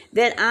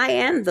that I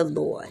am the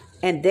Lord,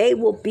 and they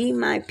will be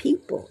my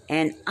people,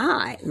 and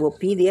I will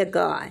be their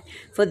God,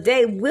 for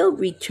they will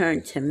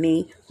return to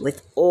me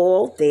with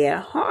all their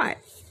heart.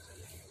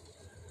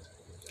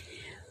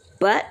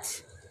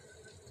 But,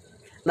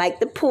 like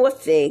the poor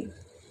fig,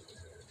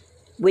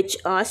 which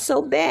are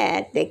so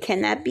bad they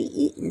cannot be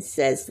eaten,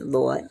 says the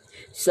Lord,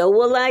 so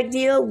will I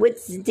deal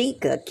with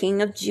Zedekiah,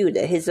 king of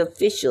Judah, his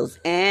officials,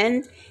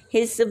 and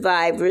his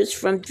survivors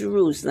from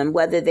Jerusalem,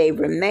 whether they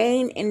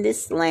remain in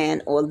this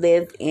land or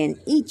live in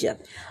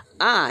Egypt.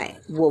 I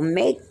will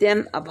make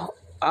them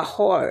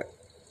abhorrent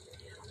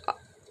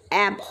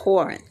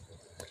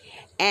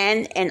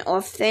and an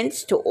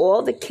offense to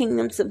all the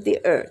kingdoms of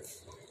the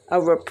earth, a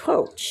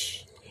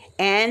reproach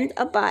and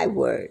a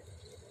byword,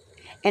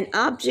 an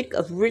object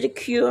of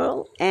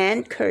ridicule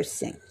and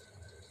cursing.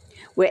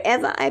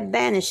 Wherever I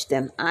banish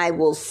them, I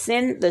will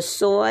send the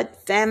sword,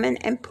 famine,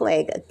 and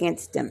plague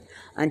against them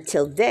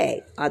until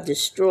they are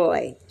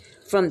destroyed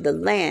from the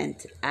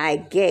land I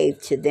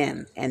gave to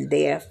them and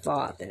their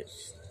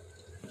fathers.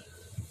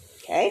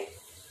 Okay?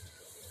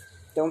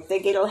 Don't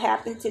think it'll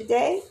happen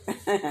today?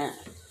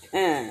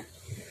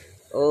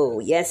 Oh,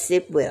 yes,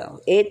 it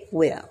will. It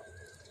will.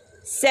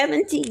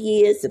 70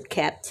 years of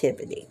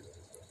captivity.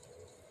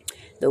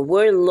 The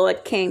word of the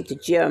Lord came to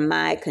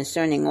Jeremiah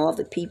concerning all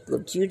the people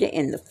of Judah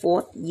in the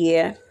 4th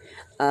year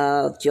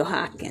of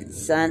Jehoiakim,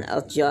 son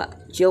of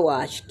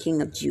Joash,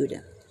 king of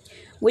Judah,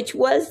 which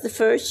was the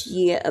 1st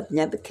year of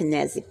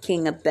Nebuchadnezzar,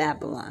 king of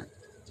Babylon.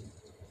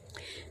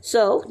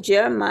 So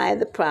Jeremiah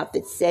the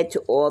prophet said to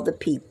all the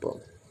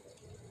people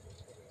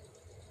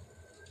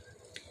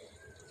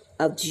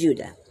of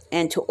Judah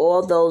and to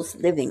all those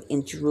living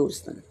in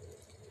Jerusalem,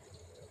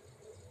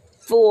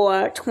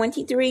 for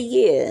 23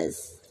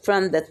 years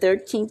from the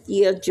 13th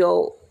year of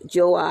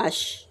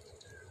Joash,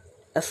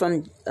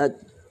 from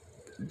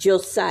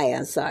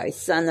Josiah,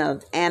 son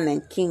of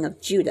Ammon, king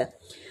of Judah,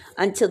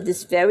 until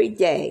this very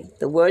day,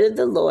 the word of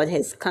the Lord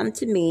has come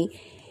to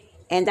me,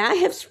 and I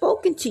have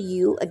spoken to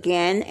you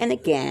again and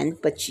again,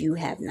 but you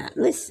have not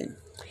listened.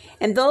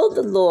 And though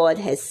the Lord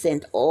has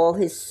sent all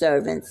his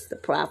servants, the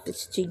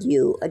prophets, to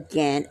you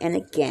again and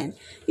again,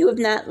 you have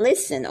not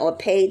listened or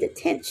paid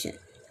attention.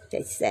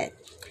 They said,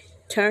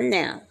 turn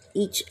now,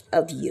 each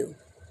of you,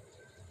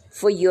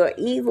 for your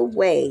evil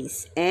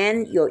ways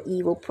and your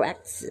evil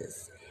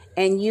practices,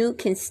 and you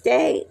can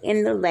stay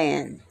in the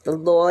land the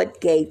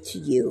Lord gave to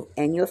you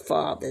and your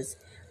fathers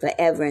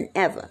forever and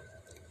ever.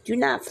 Do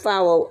not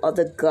follow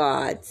other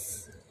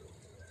gods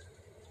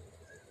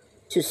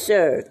to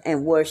serve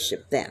and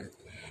worship them,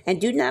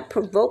 and do not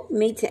provoke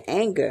me to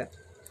anger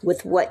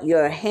with what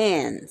your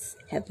hands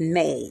have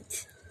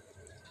made.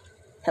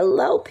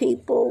 Hello,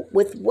 people,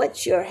 with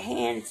what your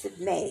hands have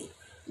made.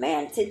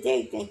 Man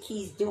today think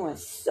he's doing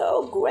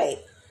so great.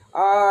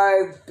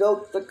 I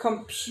built the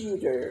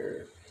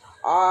computer.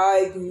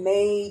 I've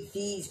made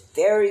these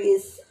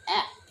various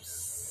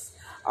apps.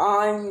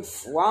 I'm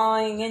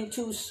flying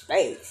into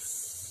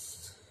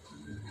space.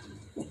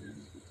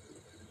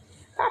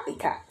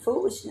 Copycat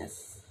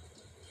foolishness.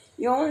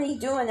 You're only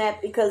doing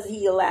that because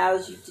he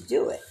allows you to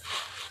do it.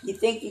 You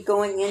think you're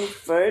going any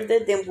further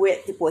than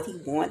what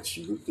he wants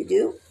you to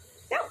do?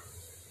 No.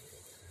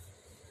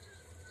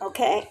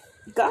 Okay?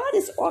 God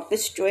is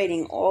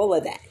orchestrating all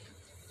of that.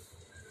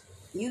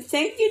 You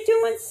think you're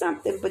doing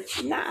something, but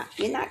you're not.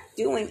 You're not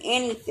doing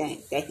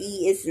anything that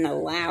he isn't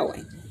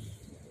allowing.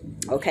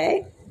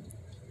 Okay?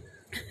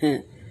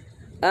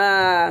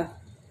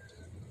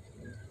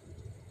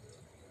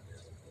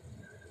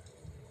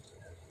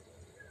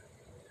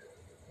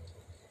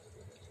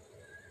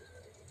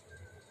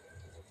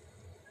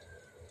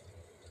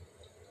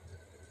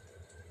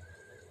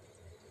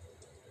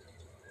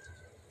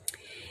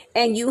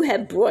 And you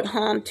have brought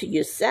harm to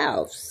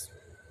yourselves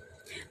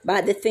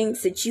by the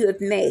things that you have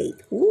made.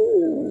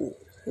 Ooh,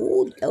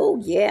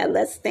 oh yeah,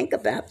 let's think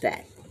about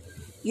that.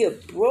 You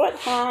have brought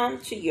harm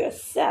to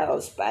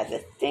yourselves by the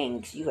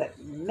things you have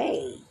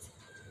made.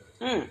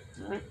 Okay?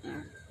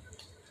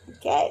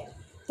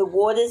 The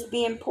water's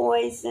being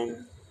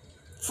poisoned.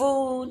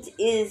 Food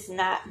is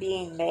not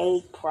being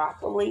made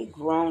properly,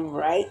 grown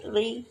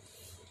rightly.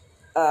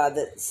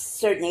 The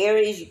certain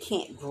areas you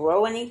can't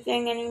grow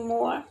anything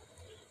anymore.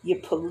 You're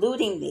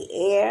polluting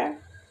the air.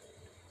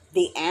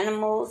 The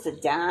animals are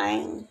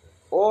dying.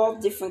 All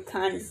different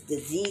kinds of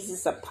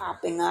diseases are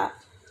popping up.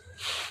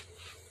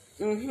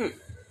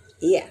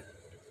 Yeah,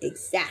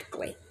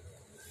 exactly.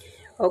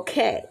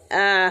 Okay.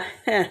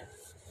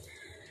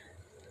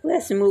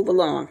 Let's move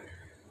along.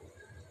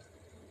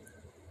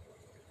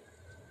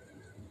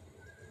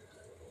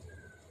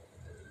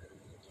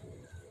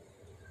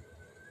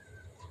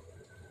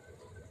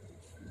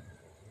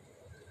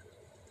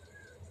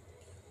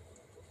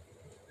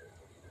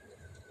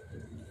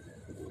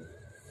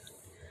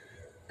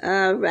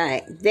 All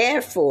right.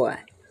 Therefore,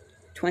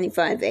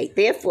 25:8.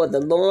 Therefore, the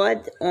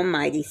Lord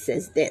Almighty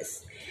says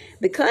this: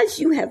 because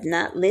you have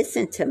not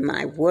listened to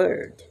my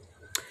word,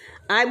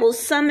 I will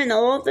summon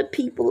all the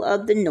people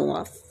of the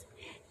north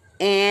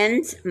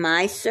and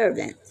my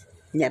servant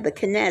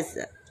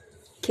Nebuchadnezzar,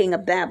 king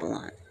of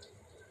Babylon.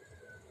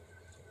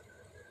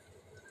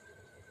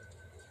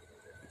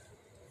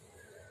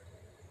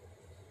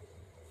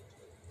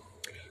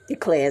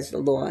 Declares the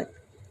Lord.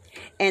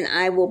 And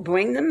I will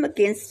bring them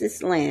against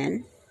this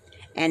land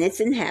and its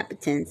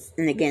inhabitants,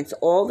 and against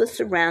all the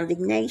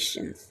surrounding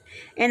nations.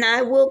 And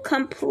I will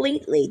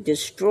completely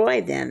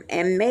destroy them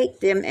and make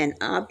them an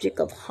object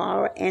of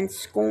horror and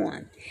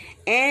scorn,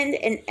 and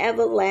an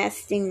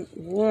everlasting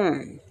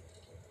ruin.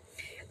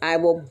 I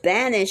will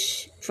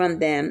banish from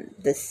them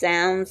the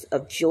sounds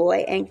of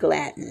joy and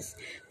gladness,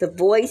 the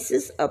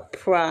voices of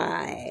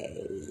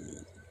pride,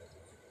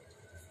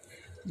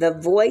 the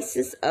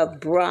voices of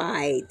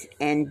bride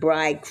and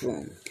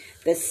bridegroom,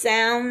 the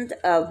sound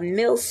of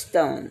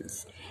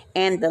millstones,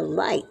 and the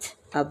light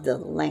of the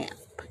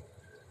lamp.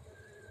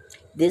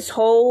 This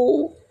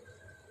whole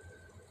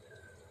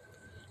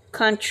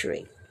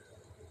country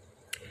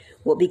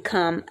will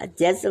become a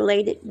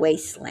desolated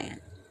wasteland,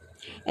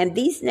 and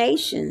these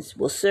nations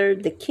will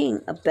serve the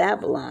king of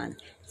Babylon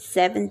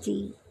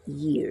 70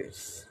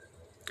 years.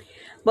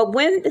 But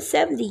when the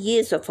 70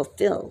 years are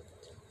fulfilled,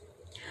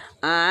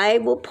 I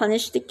will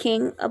punish the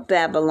king of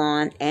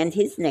Babylon and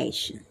his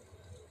nation,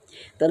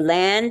 the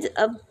land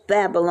of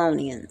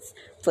Babylonians,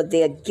 for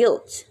their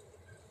guilt,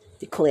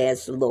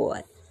 declares the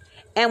Lord,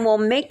 and will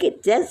make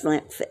it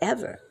desolate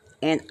forever.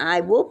 And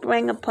I will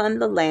bring upon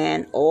the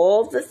land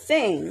all the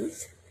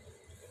things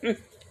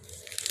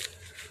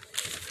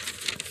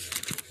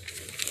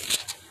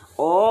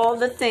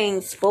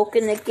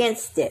spoken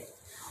against it,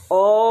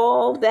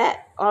 all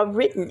that are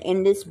written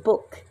in this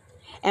book,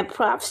 and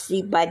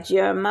prophecy by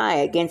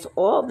Jeremiah against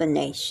all the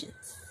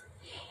nations,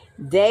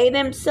 They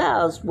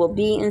themselves will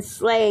be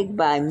enslaved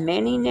by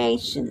many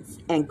nations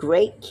and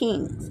great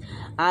kings.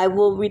 I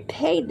will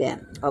repay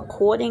them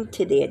according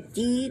to their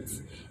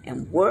deeds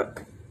and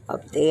work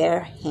of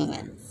their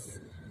hands.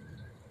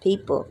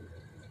 People,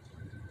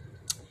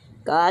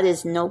 God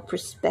is no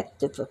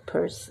perspective of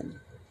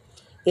person.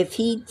 If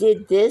he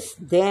did this,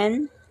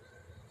 then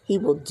he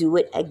will do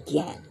it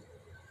again.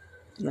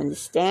 You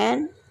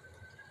understand?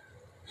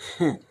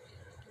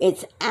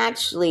 It's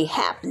actually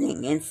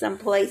happening in some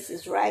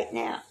places right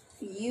now.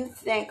 You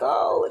think,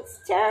 oh, it's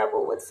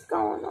terrible what's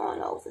going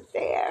on over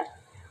there.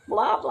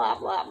 Blah, blah,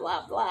 blah,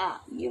 blah, blah.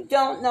 You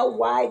don't know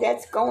why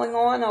that's going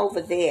on over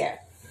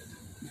there.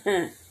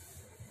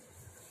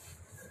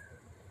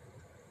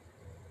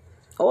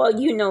 All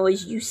you know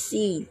is you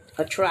see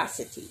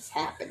atrocities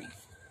happening.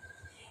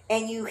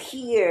 And you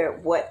hear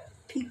what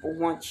people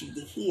want you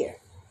to hear.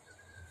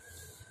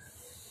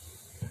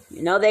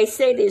 You know, they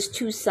say there's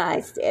two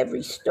sides to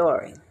every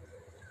story.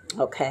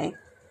 Okay?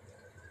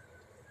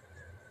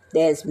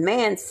 There's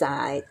man's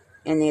side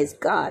and there's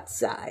God's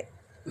side.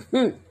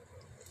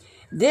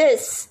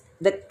 This,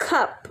 the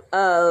cup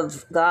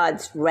of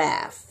God's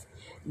wrath.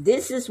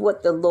 This is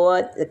what the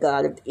Lord, the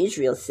God of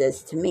Israel,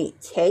 says to me.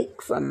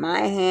 Take from my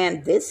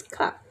hand this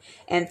cup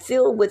and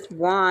fill with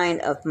wine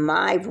of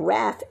my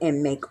wrath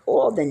and make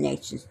all the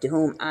nations to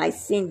whom I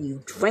send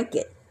you drink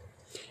it.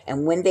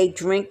 And when they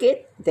drink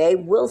it, they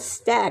will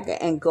stagger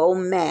and go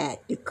mad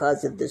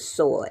because of the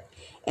sword.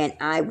 And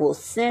I will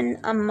sin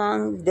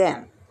among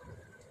them.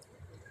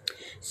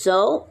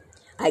 So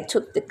I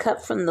took the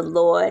cup from the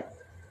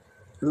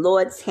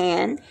Lord's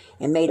hand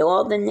and made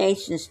all the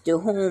nations to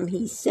whom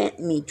he sent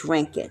me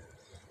drink it.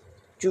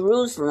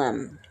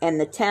 Jerusalem and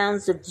the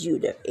towns of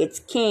Judah, its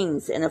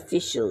kings and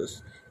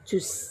officials,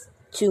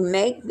 to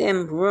make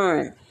them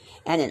ruin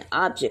and an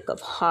object of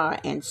horror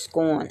and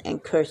scorn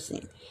and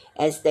cursing,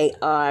 as they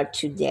are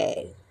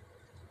today.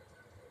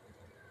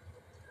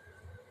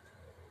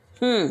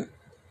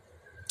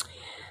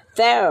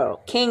 Pharaoh,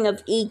 king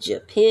of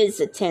Egypt, his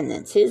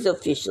attendants, his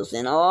officials,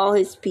 and all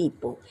his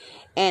people,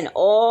 and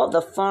all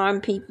the foreign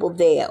people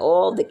there,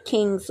 all the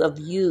kings of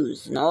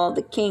Uz, and all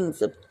the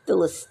kings of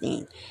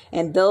Philistine,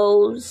 and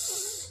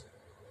those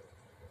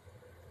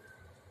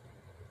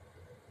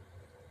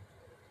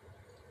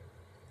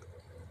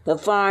the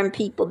foreign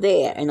people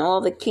there, and all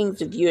the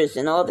kings of Uz,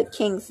 and all the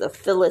kings of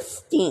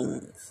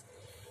Philistines,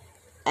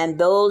 and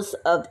those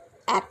of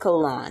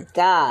Akalon,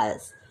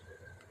 Gaz,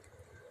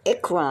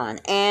 Ekron,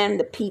 and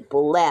the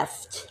people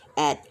left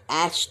at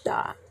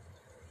Ashdod,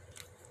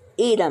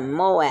 Edom,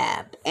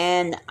 Moab,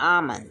 and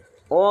Ammon,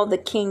 all the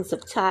kings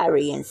of Tyre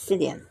and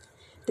Sidon,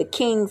 the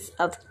kings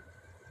of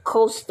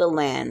coastal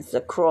lands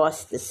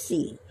across the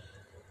sea,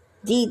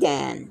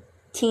 Dedan,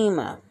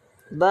 Tema,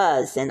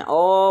 Buz, and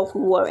all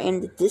who are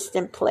in the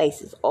distant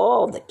places,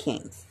 all the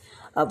kings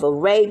of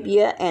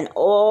Arabia, and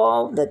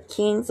all the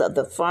kings of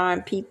the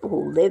foreign people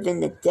who live in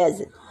the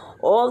desert,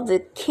 all the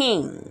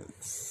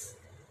kings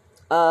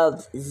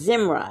of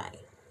Zimri,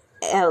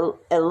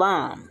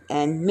 Elam,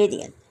 and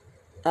Midian,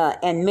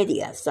 and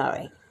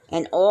Midia,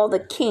 and all the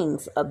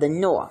kings of the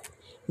north,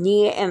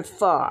 near and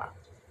far,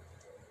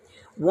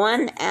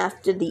 one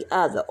after the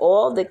other,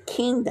 all the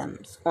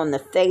kingdoms on the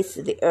face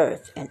of the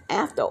earth, and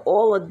after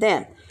all of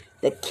them,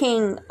 the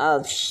king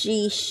of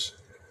Shishak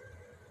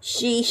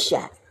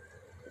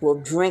will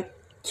drink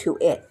to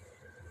it.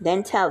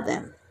 Then tell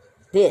them,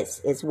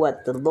 this is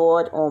what the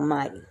Lord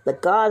Almighty, the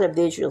God of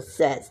Israel,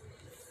 says.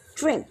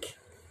 Drink,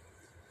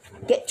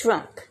 get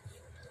drunk,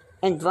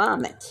 and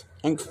vomit,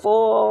 and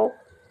fall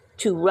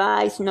to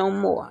rise no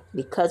more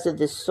because of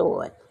the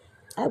sword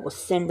I will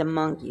send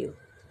among you.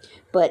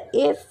 But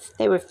if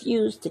they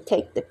refuse to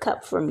take the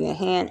cup from your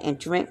hand and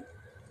drink,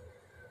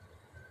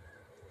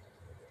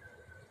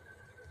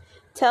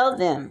 tell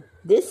them,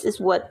 this is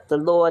what the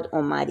Lord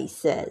Almighty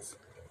says.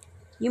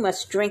 You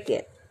must drink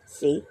it.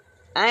 See,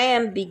 I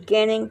am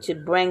beginning to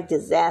bring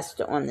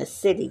disaster on the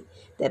city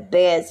that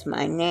bears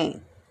my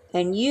name.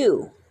 And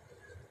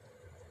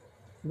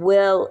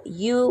will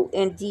you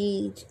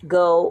indeed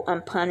go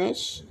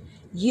unpunished?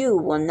 You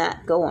will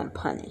not go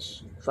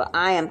unpunished. For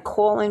I am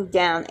calling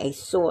down a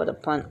sword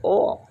upon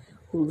all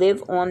who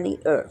live on the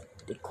earth,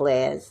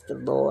 declares the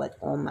Lord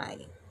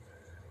Almighty.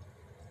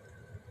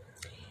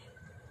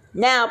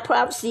 Now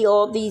prophesy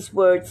all these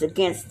words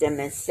against them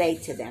and say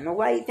to them. And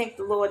why do you think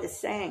the Lord is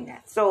saying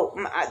that? So,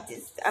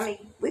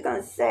 we're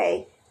going to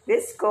say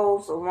this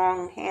goes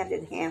along hand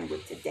in hand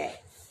with today.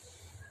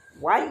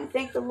 Why do you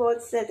think the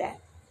Lord said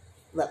that?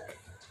 Look,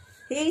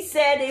 he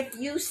said if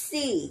you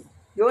see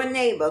your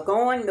neighbor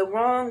going the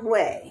wrong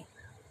way,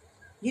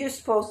 you're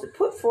supposed to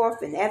put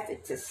forth an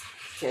effort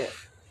to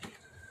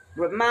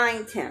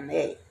remind him,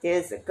 hey,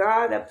 there's a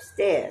God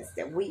upstairs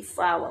that we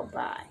follow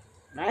by,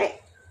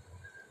 right?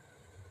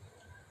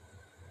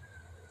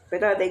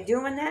 But are they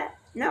doing that?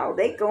 No,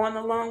 they going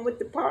along with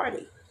the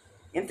party.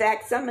 In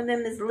fact, some of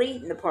them is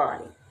leading the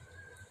party.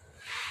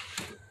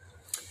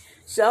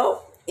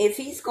 So, if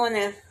he's going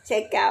to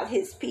take out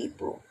his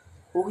people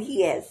who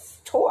he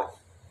has taught,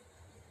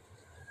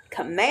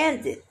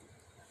 commanded,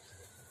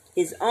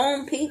 his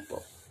own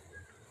people.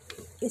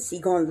 Is he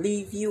going to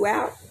leave you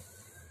out?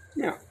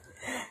 No,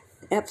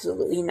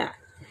 absolutely not.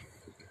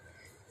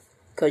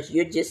 Because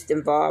you're just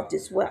involved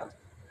as well.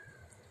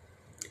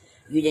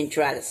 You didn't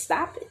try to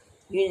stop it.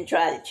 You didn't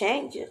try to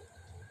change it.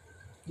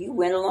 You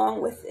went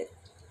along with it.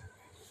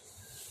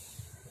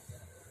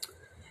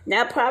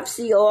 Now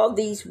prophesy all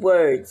these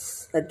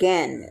words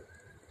again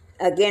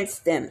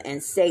against them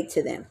and say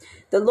to them,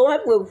 the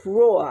Lord will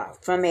roar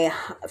from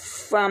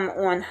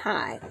on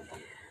high.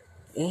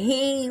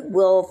 He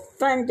will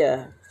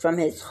thunder from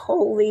his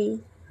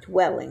holy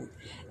dwelling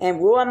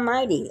and roar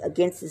mighty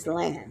against his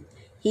land.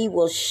 He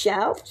will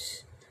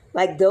shout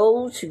like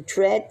those who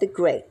tread the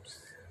grapes.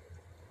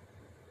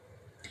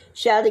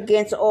 Shout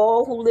against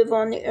all who live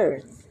on the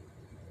earth.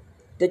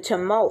 The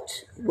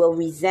tumult will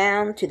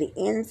resound to the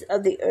ends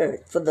of the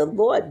earth, for the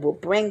Lord will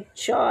bring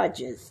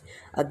charges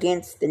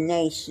against the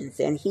nations,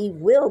 and he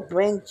will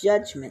bring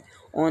judgment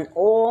on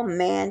all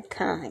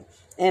mankind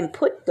and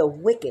put the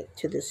wicked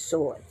to the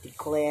sword,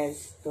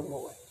 declares the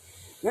Lord.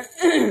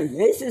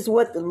 This is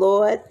what the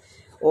Lord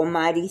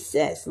Almighty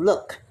says.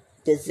 Look,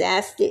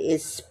 disaster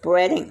is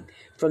spreading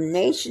from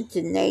nation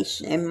to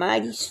nation. A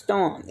mighty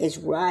storm is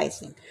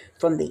rising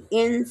from the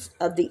ends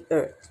of the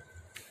earth.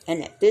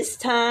 And at this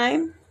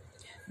time,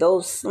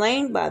 those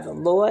slain by the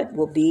Lord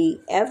will be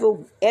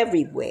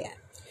everywhere,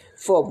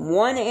 from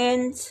one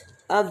end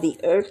of the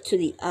earth to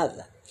the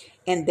other.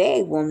 And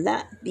they will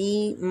not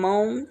be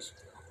mourned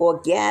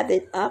or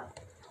gathered up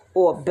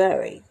or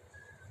buried,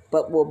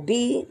 but will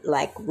be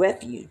like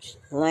refuge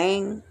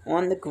laying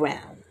on the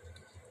ground.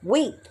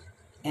 Weep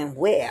and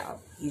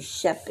wail, you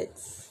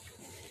shepherds.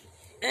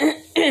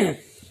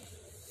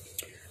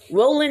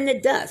 Roll in the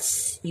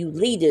dust, you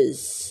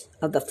leaders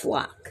of the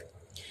flock.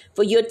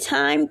 For your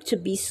time to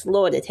be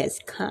slaughtered has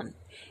come,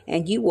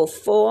 and you will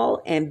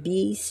fall and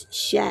be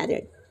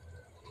shattered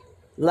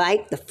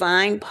like the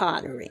fine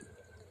pottery.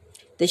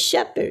 The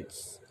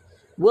shepherds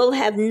will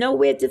have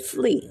nowhere to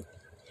flee,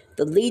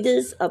 the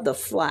leaders of the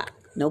flock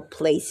no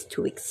place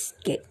to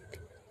escape.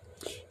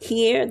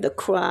 Hear the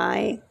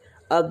cry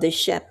of the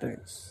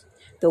shepherds,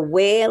 the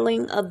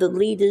wailing of the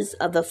leaders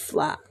of the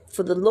flock.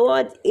 For the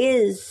Lord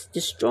is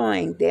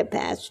destroying their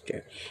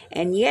pasture.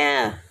 And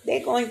yeah,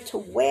 they're going to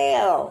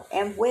wail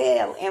and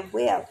wail and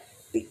wail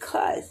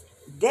because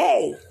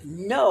they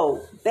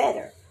know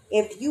better.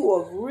 If you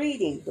are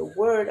reading the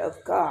Word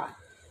of God,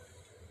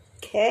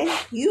 okay,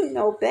 you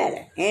know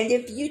better. And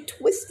if you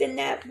twist in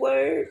that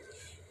word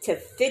to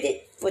fit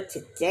it for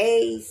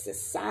today's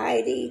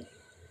society,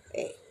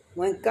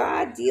 when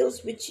God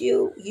deals with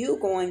you, you're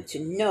going to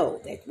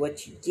know that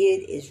what you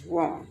did is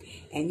wrong.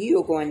 And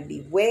you're going to be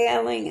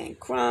wailing and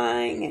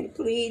crying and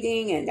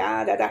pleading and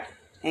da-da-da.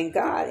 And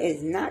God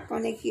is not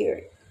going to hear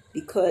it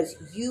because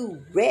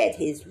you read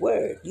his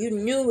word. You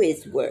knew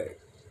his word.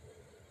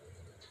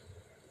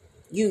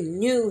 You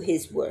knew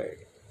his word.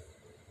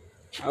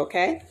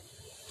 Okay?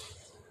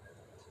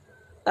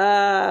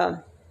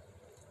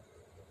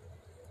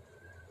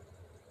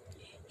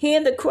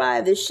 Hear the cry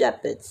of the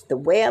shepherds, the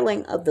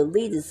wailing of the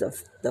leaders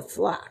of the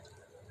flock.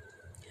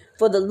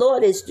 For the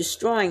Lord is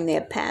destroying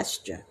their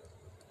pasture.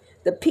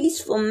 The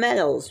peaceful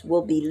meadows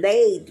will be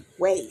laid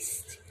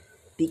waste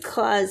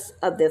because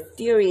of the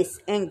furious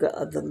anger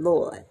of the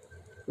Lord.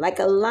 Like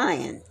a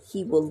lion,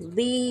 he will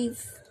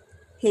leave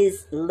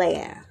his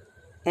lair,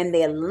 and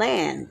their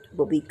land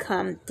will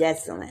become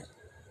desolate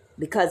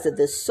because of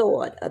the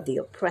sword of the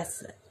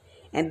oppressor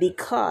and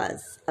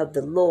because of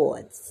the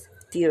Lord's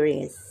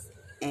furious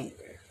anger.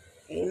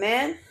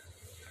 Amen?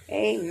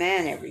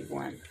 Amen,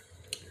 everyone.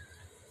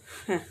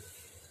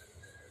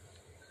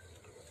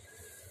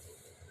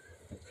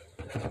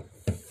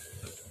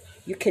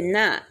 You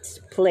cannot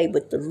play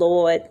with the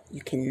Lord.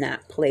 You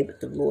cannot play with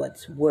the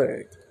Lord's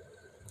word.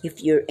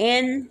 If you're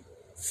in,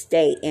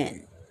 stay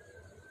in.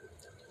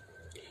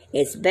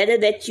 It's better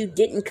that you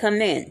didn't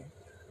come in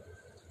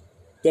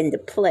than to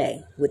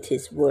play with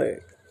his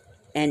word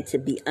and to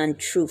be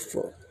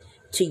untruthful,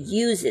 to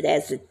use it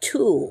as a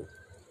tool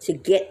to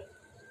get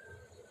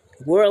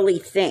worldly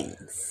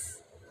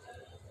things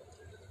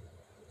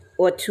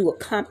or to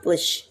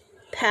accomplish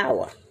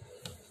power.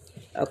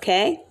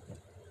 Okay?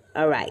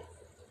 All right.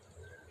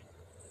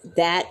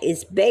 That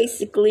is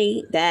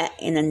basically that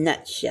in a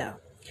nutshell.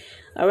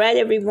 All right,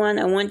 everyone.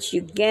 I want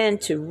you again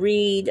to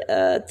read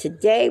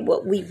today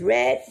what we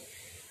read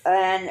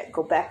and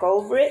go back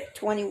over it,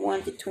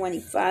 21 to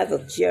 25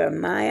 of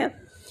Jeremiah.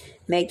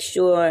 Make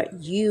sure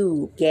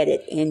you get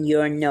it in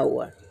your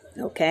knower.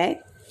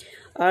 Okay?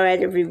 All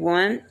right,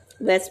 everyone.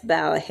 Let's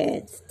bow our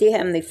heads. Dear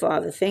Heavenly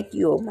Father, thank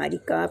you, Almighty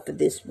God, for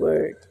this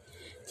word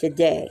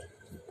today.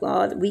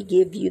 God, we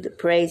give you the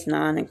praise and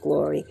honor and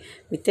glory.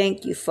 We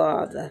thank you,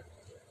 Father,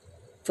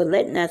 for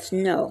letting us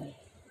know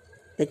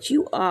that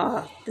you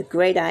are the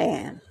great I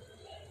am.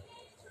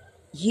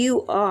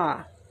 You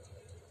are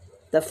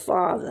the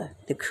Father,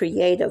 the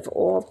creator of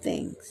all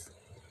things.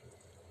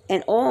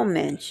 And all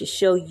men should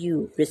show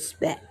you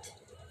respect.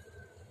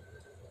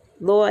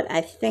 Lord, I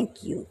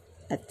thank you.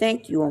 I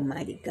thank you,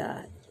 Almighty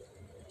God.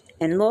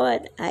 And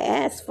Lord, I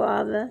ask,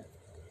 Father,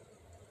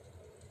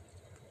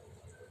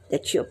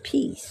 that your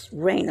peace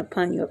reign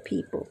upon your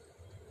people,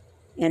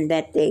 and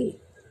that they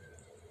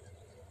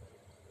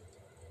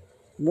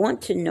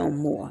want to know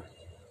more,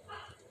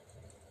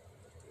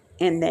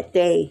 and that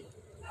they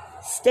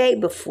stay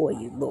before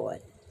you,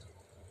 Lord,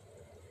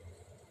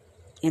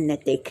 and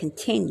that they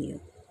continue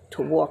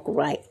to walk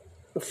right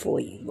before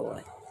you,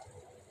 Lord.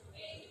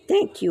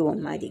 Thank you,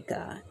 Almighty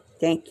God.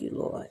 Thank you,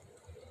 Lord.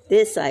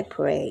 This I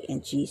pray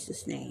in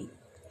Jesus' name.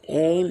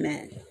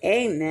 Amen.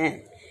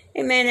 Amen.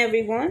 Amen,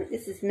 everyone.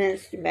 This is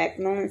Minister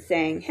McMillan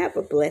saying, have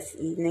a blessed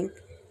evening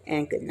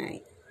and good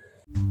night.